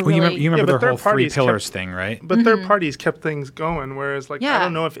console to Well, really. you remember but the whole third three parties pillars thing, right? But third parties kept things going, whereas I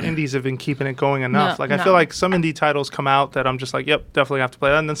don't know if indies have been keeping it going enough. I feel like some indie titles come out that I'm just like, yep, definitely have to play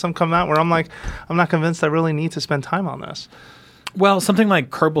that, and then some come out where I'm like, I'm not convinced I really need to spend time on this. Well, something like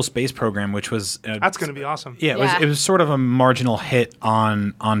Kerbal Space Program, which was That's going to be awesome. Yeah, it was sort of a marginal hit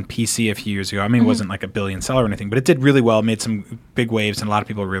on PC a few years ago. I mean, it wasn't like a billion seller or anything, but it did really well, made some big waves, and a lot of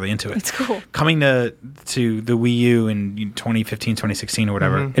people were really into it. It's cool. Coming to the Wii U in 2015, 2016 or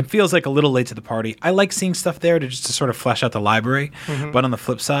whatever, it feels like a little late to the party. I like seeing stuff there to sort of flesh out the library, but on the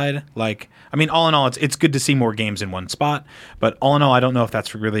flip side, all in all, it's good to see more games in one spot, but all in all, I don't know if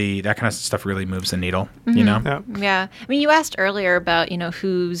that's really, that kind of stuff really moves the needle, you know? Yeah. I mean, you asked earlier about,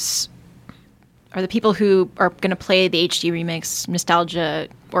 who's are the people who are going to play the HD remakes, nostalgia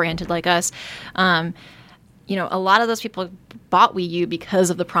oriented like us. A lot of those people bought Wii U because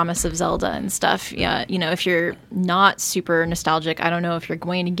of the promise of Zelda and stuff. Yeah, if you're not super nostalgic, I don't know if you're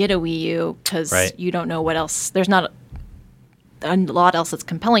going to get a Wii U because you don't know what else. There's not a lot else that's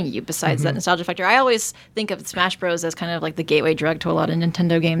compelling you besides that nostalgia factor. I always think of Smash Bros. As kind of like the gateway drug to a lot of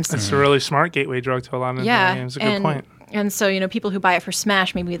Nintendo games. It's a really smart gateway drug to a lot of Nintendo games. It's a good point. And so, people who buy it for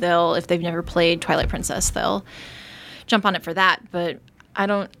Smash, maybe if they've never played Twilight Princess, they'll jump on it for that. But I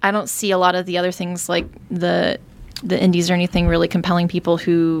don't see a lot of the other things like the indies or anything really compelling people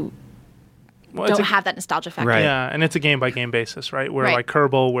who don't have that nostalgia factor. Right. Yeah, and it's a game-by-game basis, right? Where like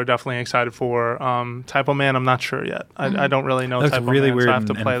Kerbal, we're definitely excited for. Typo Man, I'm not sure yet. I don't really know That's Typo really Man, weird so I have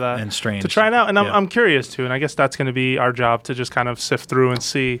to play that and strange. to try it out. And I'm curious, too, and I guess that's going to be our job to just kind of sift through and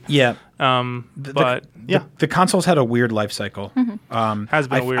see. Yeah. The console's had a weird life cycle. Has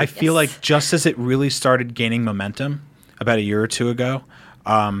been weird. I feel like just as it really started gaining momentum about a year or two ago,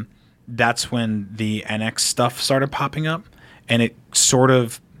 that's when the NX stuff started popping up, and it sort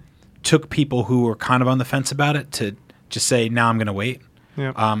of took people who were kind of on the fence about it to just say, "Now I'm going to wait."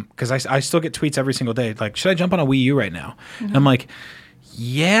 Yeah. Because I still get tweets every single day like, "Should I jump on a Wii U right now?" And I'm like,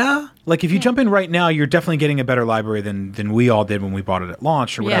 yeah. Like if you jump in right now, you're definitely getting a better library than we all did when we bought it at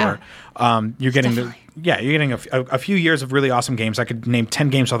launch or whatever. You're getting you're getting a few years of really awesome games. I could name 10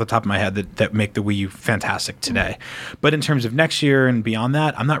 games off the top of my head that make the Wii U fantastic today. But in terms of next year and beyond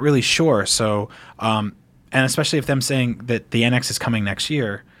that, I'm not really sure. So, and especially if them saying that the NX is coming next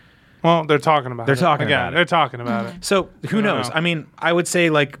year. Well, they're talking about it. They're talking about it. So who knows? know. I mean, I would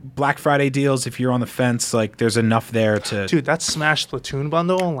say like Black Friday deals, if you're on the fence, like there's enough there to... Dude, that Smash Splatoon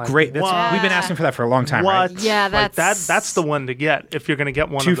bundle. Like, Great. We've been asking for that for a long time, What? right? Yeah, Like, that's the one to get if you're going to get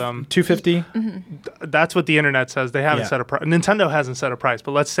one of them. $250? That's what the internet says. They haven't Yeah. set a price. Nintendo hasn't set a price,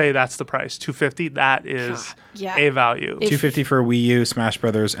 but let's say that's the price. $250. That is a value. $250 for Wii U, Smash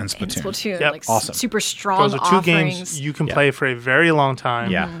Brothers, and Splatoon. Yep. Like Awesome. super strong Those are two offerings. games you can play for a very long time.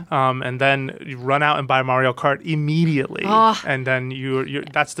 Yeah. And then you run out and buy Mario Kart immediately. And then you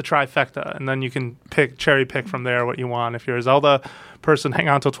that's the trifecta. And then you can cherry pick from there what you want. If you're a Zelda person, hang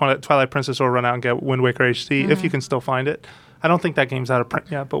on till Twilight Princess or run out and get Wind Waker HD if you can still find it. I don't think that game's out of print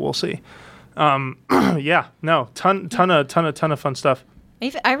yet, but we'll see. Ton of fun stuff.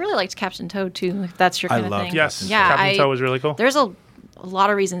 I really liked Captain Toad too. If that's your kind of thing. Yes, Yeah, Captain Toad was really cool. There's a lot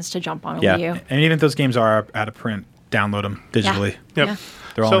of reasons to jump on a Wii U. And even if those games are out of print, download them digitally. Yep. Yeah.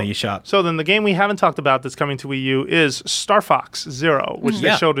 They're all in the eShop. So then the game we haven't talked about that's coming to Wii U is Star Fox Zero, which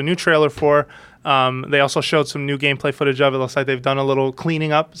they showed a new trailer for. They also showed some new gameplay footage of it. Looks like they've done a little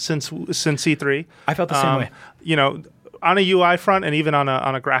cleaning up since E3. I felt the same way. On a UI front and even on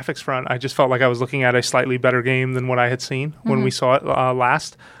a graphics front, I just felt like I was looking at a slightly better game than what I had seen when we saw it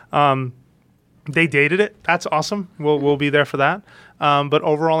last. They dated it. That's awesome. We'll be there for that. But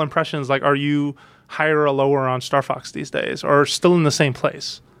overall impressions, like, are you higher or lower on Star Fox these days, or still in the same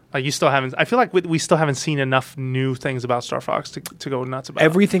place? Like, you still haven't. I feel like we still haven't seen enough new things about Star Fox to go nuts about.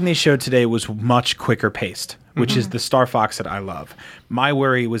 Everything they showed today was much quicker paced. which is the Star Fox that I love. My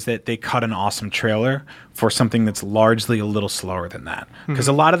worry was that they cut an awesome trailer for something that's largely a little slower than that. Because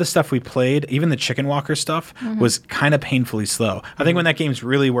a lot of the stuff we played, even the Chicken Walker stuff, was kind of painfully slow. I think when that game's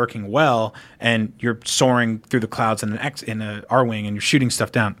really working well and you're soaring through the clouds in an R-Wing and you're shooting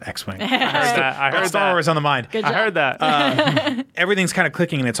stuff down, X-Wing. I heard Star Wars on the mind. Good job. I heard that. Everything's kind of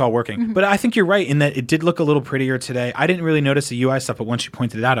clicking and it's all working. But I think you're right in that it did look a little prettier today. I didn't really notice the UI stuff, but once you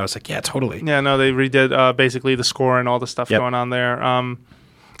pointed it out, I was like, yeah, totally. Yeah, no, they redid basically the score and all the stuff going on there.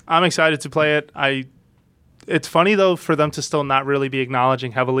 I'm excited to play it. It's funny, though, for them to still not really be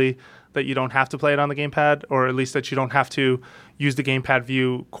acknowledging heavily that you don't have to play it on the gamepad, or at least that you don't have to use the gamepad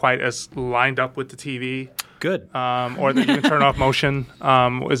view quite as lined up with the TV. Good. Or that you can turn off motion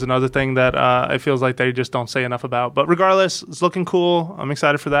is another thing that it feels like they just don't say enough about. But regardless, it's looking cool. I'm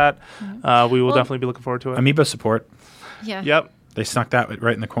excited for that. We will definitely be looking forward to it. Amiibo support. Yeah. Yep. They snuck that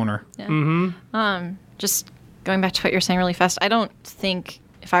right in the corner. Yeah. Just going back to what you're saying really fast, I don't think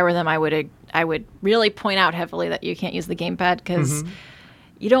if I were them, I would really point out heavily that you can't use the gamepad because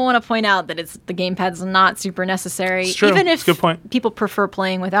you don't want to point out that the gamepad's not super necessary. It's true. Even It's if a good point. people prefer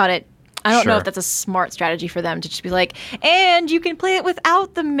playing without it. I don't know if that's a smart strategy for them to just be like, and you can play it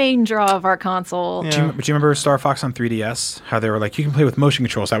without the main draw of our console. Yeah. Do you remember Star Fox on 3DS? How they were like, you can play with motion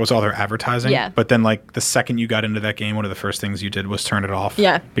controls. That was all their advertising. Yeah. But then, like, the second you got into that game, one of the first things you did was turn it off.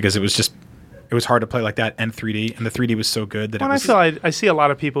 Yeah. Because it was hard to play like that and 3D, and the 3D was so good that Well, it was. I see a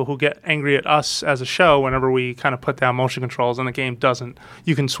lot of people who get angry at us as a show whenever we kind of put down motion controls and the game doesn't.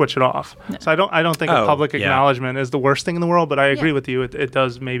 You can switch it off. So I don't think a public acknowledgement is the worst thing in the world, but I agree with you. It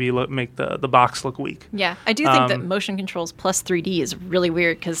does maybe make the box look weak. Yeah, I do think that motion controls plus 3D is really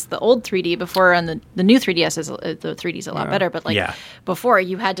weird because the old 3D before and the new 3DS is the 3D is a lot better, but before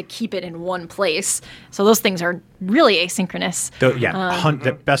you had to keep it in one place. So those things are really asynchronous.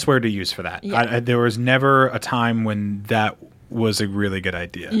 The best word to use for that. Yeah. There was never a time when that was a really good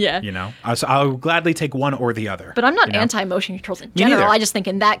idea. Yeah. You know? So I'll gladly take one or the other. But I'm not anti-motion controls in general. I just think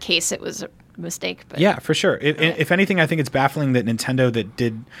in that case it was a mistake. But. Yeah, for sure. If anything, I think it's baffling that Nintendo that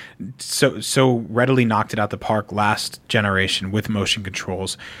did so readily knocked it out the park last generation with motion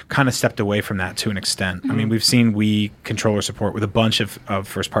controls kind of stepped away from that to an extent. I mean, we've seen Wii controller support with a bunch of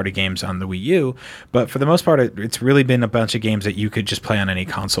first-party games on the Wii U, but for the most part, it's really been a bunch of games that you could just play on any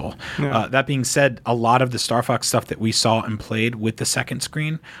console. Yeah. That being said, a lot of the Star Fox stuff that we saw and played with the second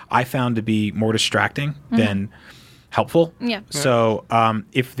screen, I found to be more distracting than helpful. Yeah. So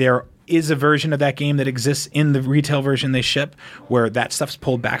if there is a version of that game that exists in the retail version they ship where that stuff's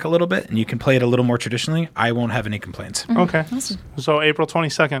pulled back a little bit and you can play it a little more traditionally, I won't have any complaints. Okay. Awesome. So April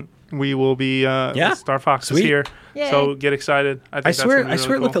 22nd, we will be Star Fox is here. Yay. So get excited. I swear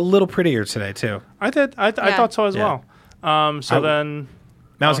it looked a little prettier today too. I did. I thought so as well. Then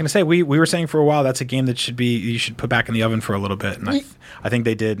now I was going to say we were saying for a while that's a game that you should put back in the oven for a little bit, and I think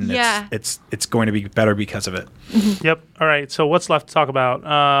they did, and it's going to be better because of it. Yep. All right. So what's left to talk about?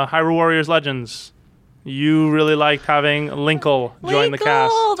 Hyrule Warriors Legends. You really liked having Linkle join the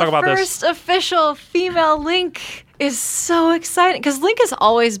cast. Talk about this. The first official female Link is so exciting because Link has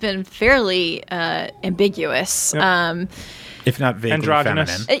always been fairly ambiguous. Yep. If not vaguely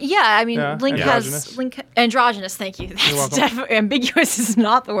androgynous. feminine. I mean, Link has androgynous. Thank you. That's definitely ambiguous is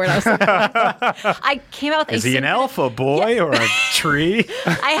not the word I was looking for. I came out with Is he an elf, a boy, or a tree?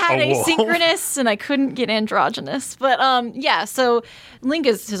 I had asynchronous and I couldn't get androgynous. But so Link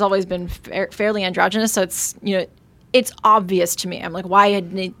has always been fairly androgynous. So it's obvious to me. I'm like, why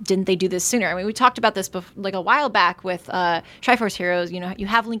didn't they do this sooner? I mean, we talked about this like a while back with Triforce Heroes. You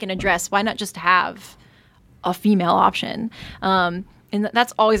have Link in a dress. Why not just have a female option? And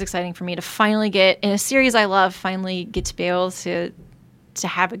that's always exciting for me to finally get in a series I love, finally get to be able to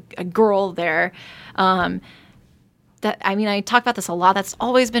have a girl there. I talk about this a lot. That's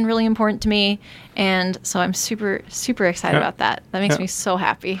always been really important to me. And so I'm super, super excited about that. That makes me so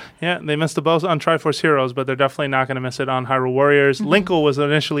happy. Yeah, they missed the boat on Triforce Heroes, but they're definitely not going to miss it on Hyrule Warriors. Linkle was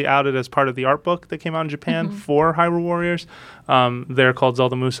initially outed as part of the art book that came out in Japan for Hyrule Warriors. They're called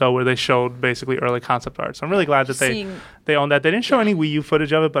Zelda Muso, where they showed basically early concept art. So I'm really glad that they own that. They didn't show any Wii U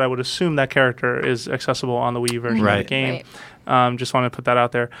footage of it, but I would assume that character is accessible on the Wii U version of the game. Right. Just want to put that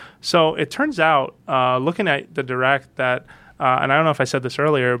out there. So it turns out, looking at the Direct, that, and I don't know if I said this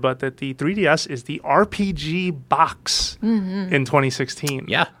earlier, but that the 3DS is the RPG box in 2016.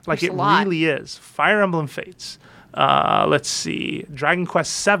 Yeah. Like it really is. Fire Emblem Fates. Let's see. Dragon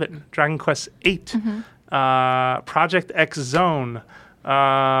Quest VII. Dragon Quest VIII. Project X Zone.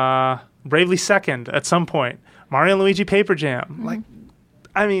 Bravely Second at some point. Mario and Luigi Paper Jam. Like,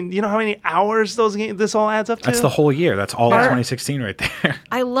 I mean, you know how many hours this all adds up to? That's the whole year. That's all of 2016 right there.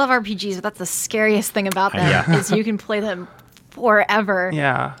 I love RPGs, but that's the scariest thing about them is you can play them forever.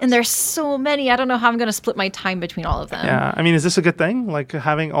 Yeah. And there's so many. I don't know how I'm going to split my time between all of them. Yeah. I mean, is this a good thing? Like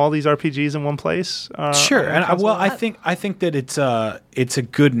having all these RPGs in one place? Sure. And I think that it's a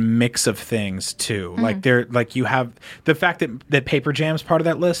good mix of things too. Like you have the fact that Paper Jam's part of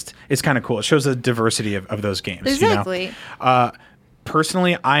that list is kind of cool. It shows the diversity of those games. Exactly. You know?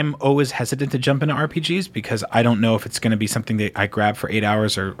 Personally, I'm always hesitant to jump into RPGs because I don't know if it's going to be something that I grab for 8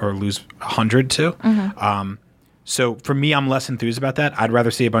 hours or lose 100 to. So for me, I'm less enthused about that. I'd rather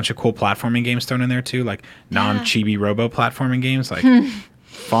see a bunch of cool platforming games thrown in there too, like non-chibi robo platforming games, like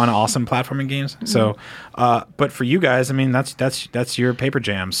fun, awesome platforming games. So, but for you guys, I mean, that's your Paper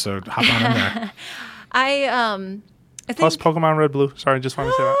Jams. So hop on in there. I think Plus Pokemon Red Blue. Sorry, just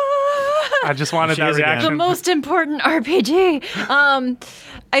wanted to say that. I just wanted that reaction. the most important RPG.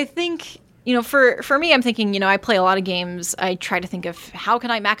 I think, you know, for me, I'm thinking, you know, I play a lot of games. I try to think of how can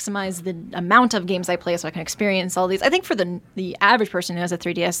I maximize the amount of games I play so I can experience all these. I think for the average person who has a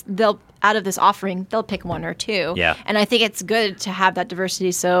 3DS, they'll out of this offering, they'll pick one or two. Yeah. And I think it's good to have that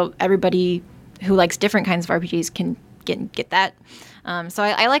diversity so everybody who likes different kinds of RPGs can get that. So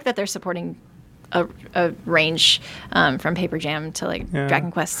I like that they're supporting a range from Paper Jam to Dragon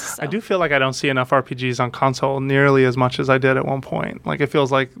Quest. So. I do feel like I don't see enough RPGs on console nearly as much as I did at one point. Like it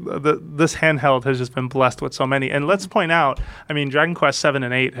feels like this handheld has just been blessed with so many. And let's point out, I mean, Dragon Quest 7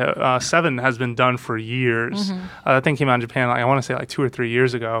 and 8, 7 has been done for years. That thing came out in Japan, I want to say 2 or 3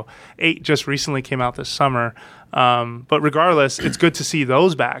 years ago. 8 just recently came out this summer. But regardless, it's good to see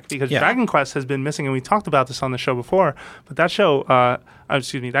those back because Dragon Quest has been missing, and we talked about this on the show before. But that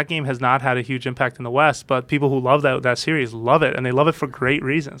game has not had a huge impact in the West. But people who love that series love it, and they love it for great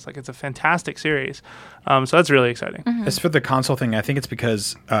reasons. Like it's a fantastic series, so that's really exciting. As for the console thing, I think it's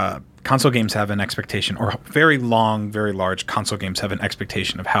because console games have an expectation, or very long, very large console games have an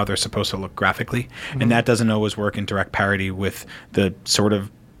expectation of how they're supposed to look graphically, and that doesn't always work in direct parity with the sort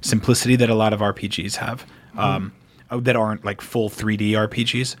of simplicity that a lot of RPGs have. That aren't like full 3D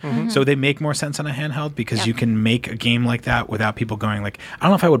RPGs. So they make more sense on a handheld because you can make a game like that without people going like, I don't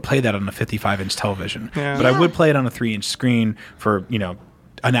know if I would play that on a 55-inch television, but I would play it on a 3-inch screen for, you know,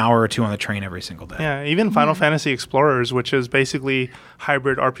 an hour or two on the train every single day. Yeah, even Final Fantasy Explorers, which is basically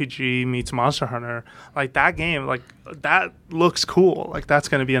hybrid RPG meets Monster Hunter, like that game, like that looks cool. Like that's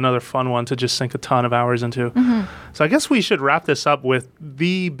going to be another fun one to just sink a ton of hours into. So I guess we should wrap this up with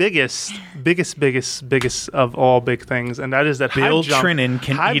the biggest of all big things, and that is that Bill Hive Jump, Trinan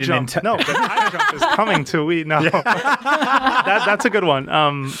can Hive eat Jump, an No, but Hive Jump is coming to Wii. No, that's a good one.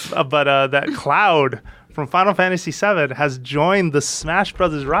 But that Cloud from Final Fantasy VII has joined the Smash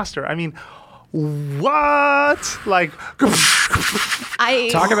Brothers roster. I mean, what? Like,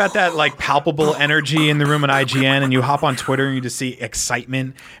 talk about that like palpable energy in the room at IGN, and you hop on Twitter and you just see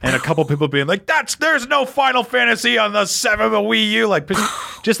excitement and a couple people being like, there's no Final Fantasy on the 7 Wii U. Like,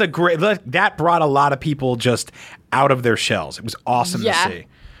 just a great, that brought a lot of people just out of their shells. It was awesome to see.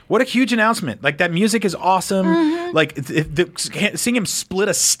 What a huge announcement. Like, that music is awesome. Like, seeing him split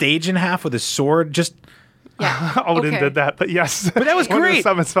a stage in half with his sword, just... Odin did that, but yes. But that was great.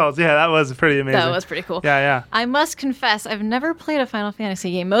 Summon spells. Yeah, that was pretty amazing. That was pretty cool. Yeah. I must confess, I've never played a Final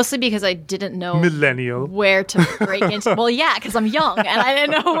Fantasy game, mostly because I didn't know Millennial. where to break into. Well, yeah, because I'm young and I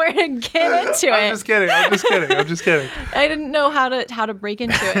didn't know where to get into it. I'm just kidding. I didn't know how to break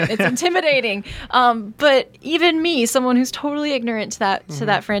into it. It's intimidating. But even me, someone who's totally ignorant to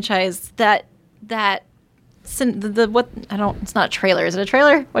that franchise, it's not a trailer. Is it a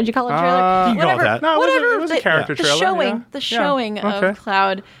trailer? What'd you call it? A trailer? You can call it that. No, it was a character trailer. The showing of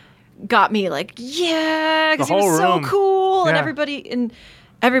Cloud got me like, because he was so cool, and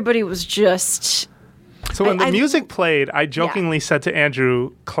everybody was just. So when the music played, I jokingly said to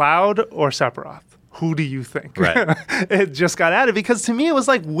Andrew, Cloud or Sephiroth? Who do you think? Right. It just got added because to me it was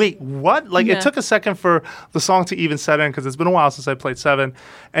like, wait, what? Like it took a second for the song to even set in because it's been a while since I played 7.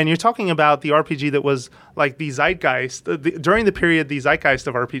 And you're talking about the RPG that was like the zeitgeist, during the period, the zeitgeist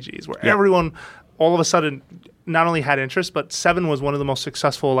of RPGs where everyone all of a sudden not only had interest, but 7 was one of the most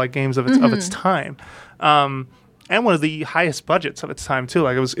successful like games of its time. And one of the highest budgets of its time too.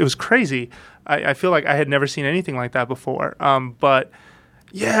 Like it was crazy. I feel like I had never seen anything like that before. But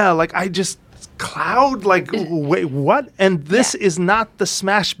yeah, like I just... Cloud, like, wait, what? And this is not the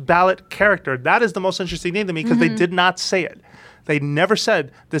Smash Ballot character. That is the most interesting thing to me because they did not say it. They never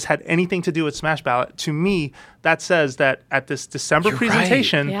said this had anything to do with Smash Ballot. To me, that says that at this December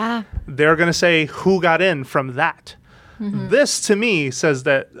presentation, they're going to say who got in from that. This, to me, says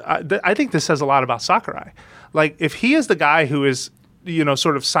that I think this says a lot about Sakurai. Like, if he is the guy who is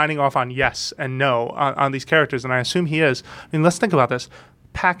sort of signing off on yes and no on these characters, and I assume he is. I mean, let's think about this: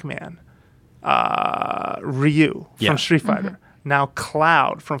 Pac-Man, Ryu from Street Fighter. Now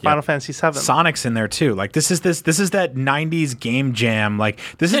Cloud from Final Fantasy VII. Sonic's in there too. Like this is that 90s game jam. Like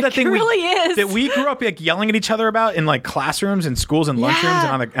this is that thing that we grew up like yelling at each other about in like classrooms and schools and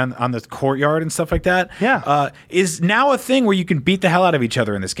lunchrooms and on the courtyard and stuff like that. Yeah. Is now a thing where you can beat the hell out of each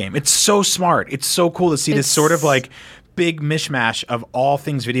other in this game. It's so smart. It's so cool to see this sort of like big mishmash of all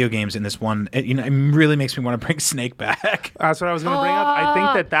things video games in this one. It really makes me want to bring Snake back. That's what I was going to bring up.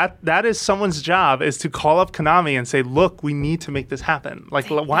 I think that is someone's job, is to call up Konami and say, look, we need to make this happen. Like,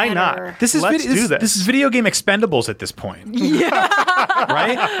 why not? Let's do this. This is video game Expendables at this point. Yeah.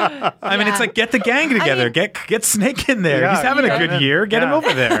 Right? I mean, it's like, get the gang together. Get Snake in there. He's having a good year. Get him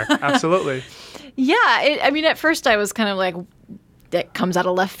over there. Absolutely. Yeah. At first I was kind of like, that comes out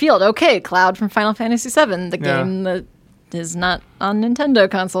of left field. Okay, Cloud from Final Fantasy VII, the game that is not on Nintendo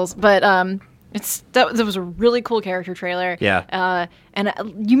consoles, but that was a really cool character trailer. Yeah. And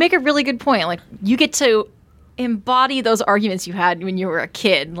you make a really good point. Like, you get to embody those arguments you had when you were a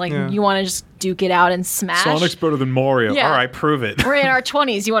kid. Like, you want to just duke it out and smash. Sonic's better than Mario. Yeah. All right, prove it. We're in our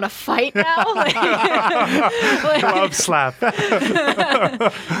 20s. You want to fight now? Love slap.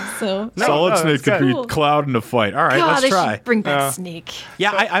 Solid Snake could beat Cloud in a fight. All right, let's try. Bring back Snake.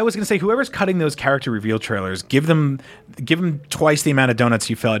 Yeah, I was going to say, whoever's cutting those character reveal trailers, give them twice the amount of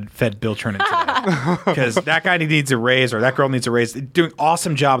donuts you fed Bill Turner today. Because that guy needs a raise, or that girl needs a raise. They're doing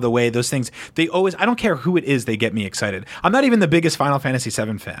awesome job the way those things, I don't care who it is, they get me excited. I'm not even the biggest Final Fantasy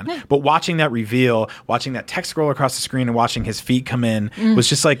VII fan, but watching that reveal, watching that text scroll across the screen and watching his feet come in was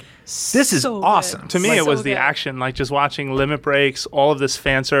just like, this is awesome. To me, it was the action, like just watching limit breaks, all of this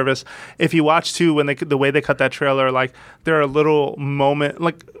fan service. If you watch too, when the way they cut that trailer, like there are little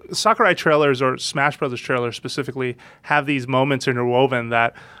like Sakurai trailers or Smash Brothers trailers specifically have these moments interwoven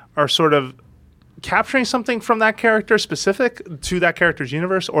that are sort of capturing something from that character specific to that character's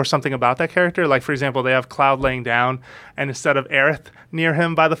universe, or something about that character. Like, for example, they have Cloud laying down, and instead of Aerith near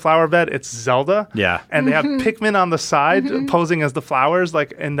him by the flower bed, it's Zelda. Yeah. And they have Pikmin on the side posing as the flowers,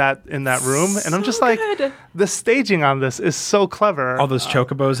 like in that room. And I'm just like, the staging on this is so clever. All those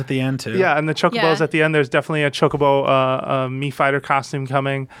chocobos at the end too. Yeah, and the chocobos at the end. There's definitely a chocobo Mii Fighter costume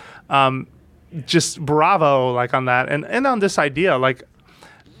coming. Just bravo, like on that, and on this idea, like,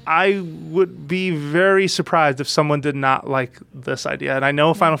 I would be very surprised if someone did not like this idea. And I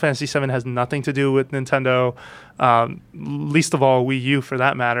know Final Fantasy VII has nothing to do with Nintendo, least of all Wii U for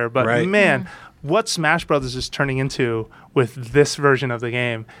that matter. But man, what Smash Brothers is turning into with this version of the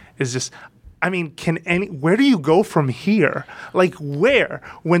game is just, I mean, where do you go from here? Like, where?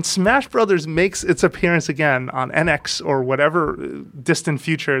 When Smash Brothers makes its appearance again on NX or whatever distant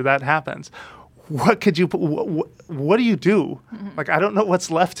future that happens, what do you do? Like, I don't know what's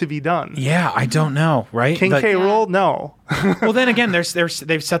left to be done. Yeah, I don't know, right? King K. Rool? No. Well, then again,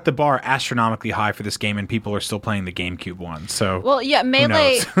 they've set the bar astronomically high for this game, and people are still playing the GameCube one. So, well, yeah,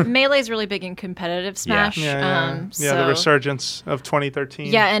 Melee's really big in competitive Smash. The resurgence of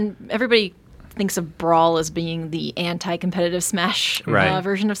 2013. Yeah, and everybody thinks of Brawl as being the anti-competitive Smash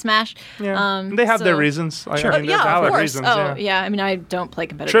version of Smash. Yeah. They have their reasons. Sure. I mean, of course. reasons. Oh, yeah. I mean, I don't play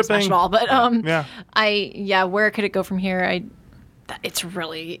competitive Smash at all, but where could it go from here? It's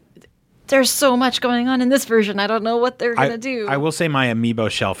really, there's so much going on in this version. I don't know what they're gonna do. I will say my amiibo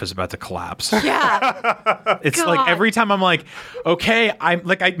shelf is about to collapse. Yeah. It's like every time I'm like, okay,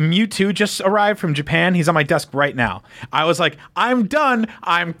 Mewtwo just arrived from Japan. He's on my desk right now. I was like, I'm done.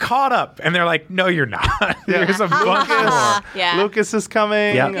 I'm caught up. And they're like, no, you're not. There's a bunch more. Yeah. Lucas is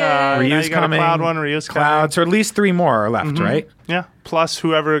coming. Yeah. Ryu's coming. Cloud one. Ryu's Cloud. So at least 3 more are left, right? Yeah. Plus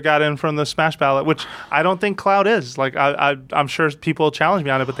whoever got in from the Smash ballot, which I don't think Cloud is. Like, I'm sure people challenge me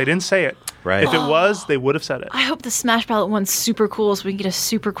on it, but they didn't say it. Right. If it was, they would have said it. I hope the Smash ballot one's super cool, so we can get a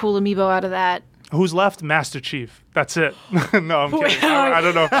super cool amiibo out of that. Who's left? Master Chief. That's it. No, I'm kidding. I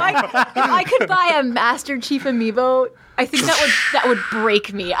don't know. If I could buy a Master Chief amiibo, I think that would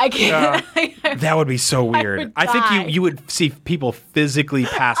break me. I can't. Yeah. That would be so weird. I think you would see people physically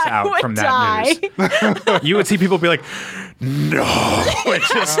pass out from that news. You would see people be like, no, and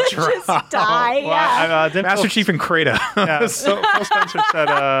just die. Well, Master Chief and Kratos. Yeah, so Phil Spencer said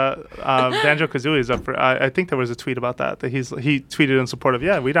Banjo-Kazooie is up for. I think there was a tweet about that he tweeted in support of.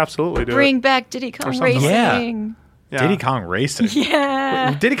 Yeah, we'd absolutely do Bring it. back Diddy Kong Racing. Yeah. Yeah. Diddy Kong Racing.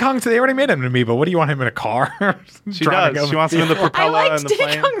 Yeah. Diddy Kong, they already made him to me, but what do you want him in a car? She does. She wants him in the I propeller liked and the Diddy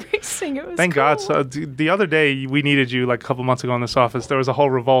plane. Kong Racing. It was Thank cool. God. So the other day we needed you like a couple months ago in this office. There was a whole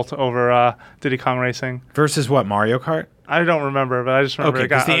revolt over Diddy Kong Racing. Versus what, Mario Kart? I don't remember, but I just remember Okay, it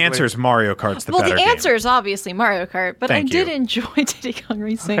got because the ugly. answer is Mario Kart's the Well, better the answer game. is obviously Mario Kart, but Thank I did you. enjoy Diddy Kong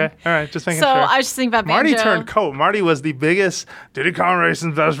Racing. Okay, all right, just making So sure. I was just thinking about Marty Banjo. turned coat. Marty was the biggest Diddy Kong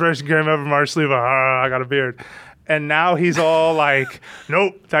Racing, best racing game ever. Marty Sleva, I got a beard. And now he's all like,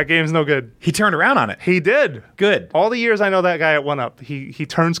 nope, that game's no good. He turned around on it. He did. Good. All the years I know that guy at 1UP, he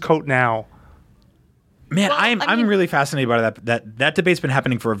turns coat now. Man, Well, I'm I mean- really fascinated by that debate's been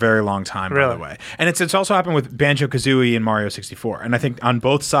happening for a very long time, by Really? the way. And it's also happened with Banjo-Kazooie and Mario 64. And I think on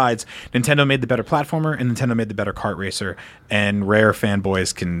both sides, Nintendo made the better platformer and Nintendo made the better kart racer. And Rare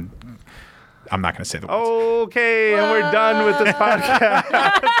fanboys can... I'm not going to say the words. Okay, and we're done with this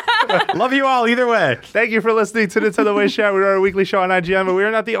podcast. Love you all either way. Thank you for listening to Nintendo Way Chat. We are a weekly show on IGN, but we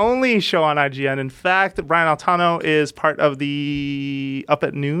are not the only show on IGN. In fact, Brian Altano is part of the Up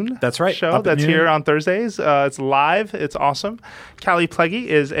at Noon That's right, show Up at that's Noon. here on Thursdays. It's live. It's awesome. Callie Pleggy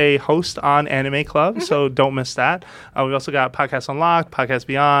is a host on Anime Club, so don't miss that. We also got Podcast Unlocked, Podcast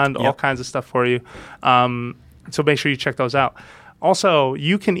Beyond, all Yep. kinds of stuff for you. So make sure you check those out. Also,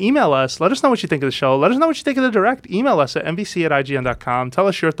 you can email us. Let us know what you think of the show. Let us know what you think of the direct. Email us at nbc@ign.com. Tell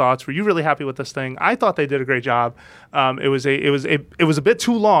us your thoughts. Were you really happy with this thing? I thought they did a great job. It was a bit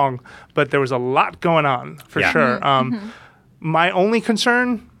too long, but there was a lot going on for Yeah. sure. My only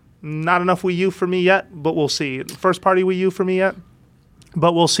concern, not enough Wii U for me yet, but we'll see. First party Wii U for me yet,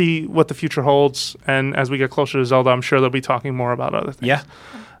 but we'll see what the future holds. And as we get closer to Zelda, I'm sure they'll be talking more about other things. Yeah.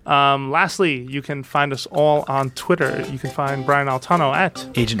 Lastly, you can find us all on Twitter. You can find Brian Altano at.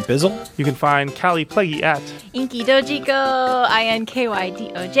 Agent Bizzle. You can find Callie Pleggy at. Inky Dojiko,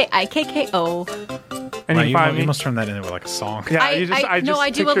 INKYDOJIKKO. And Wow, you can find you me. must turn that into like a song. Yeah, I do a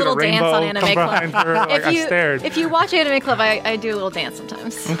pictured little dance rainbow on Anime come Club. behind her, like I stared. If you watch Anime Club, I do a little dance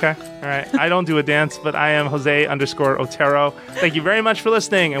sometimes. Okay. All right. I don't do a dance, but I am Jose_Otero. Thank you very much for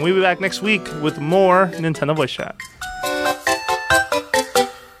listening, and we'll be back next week with more Nintendo Voice Chat.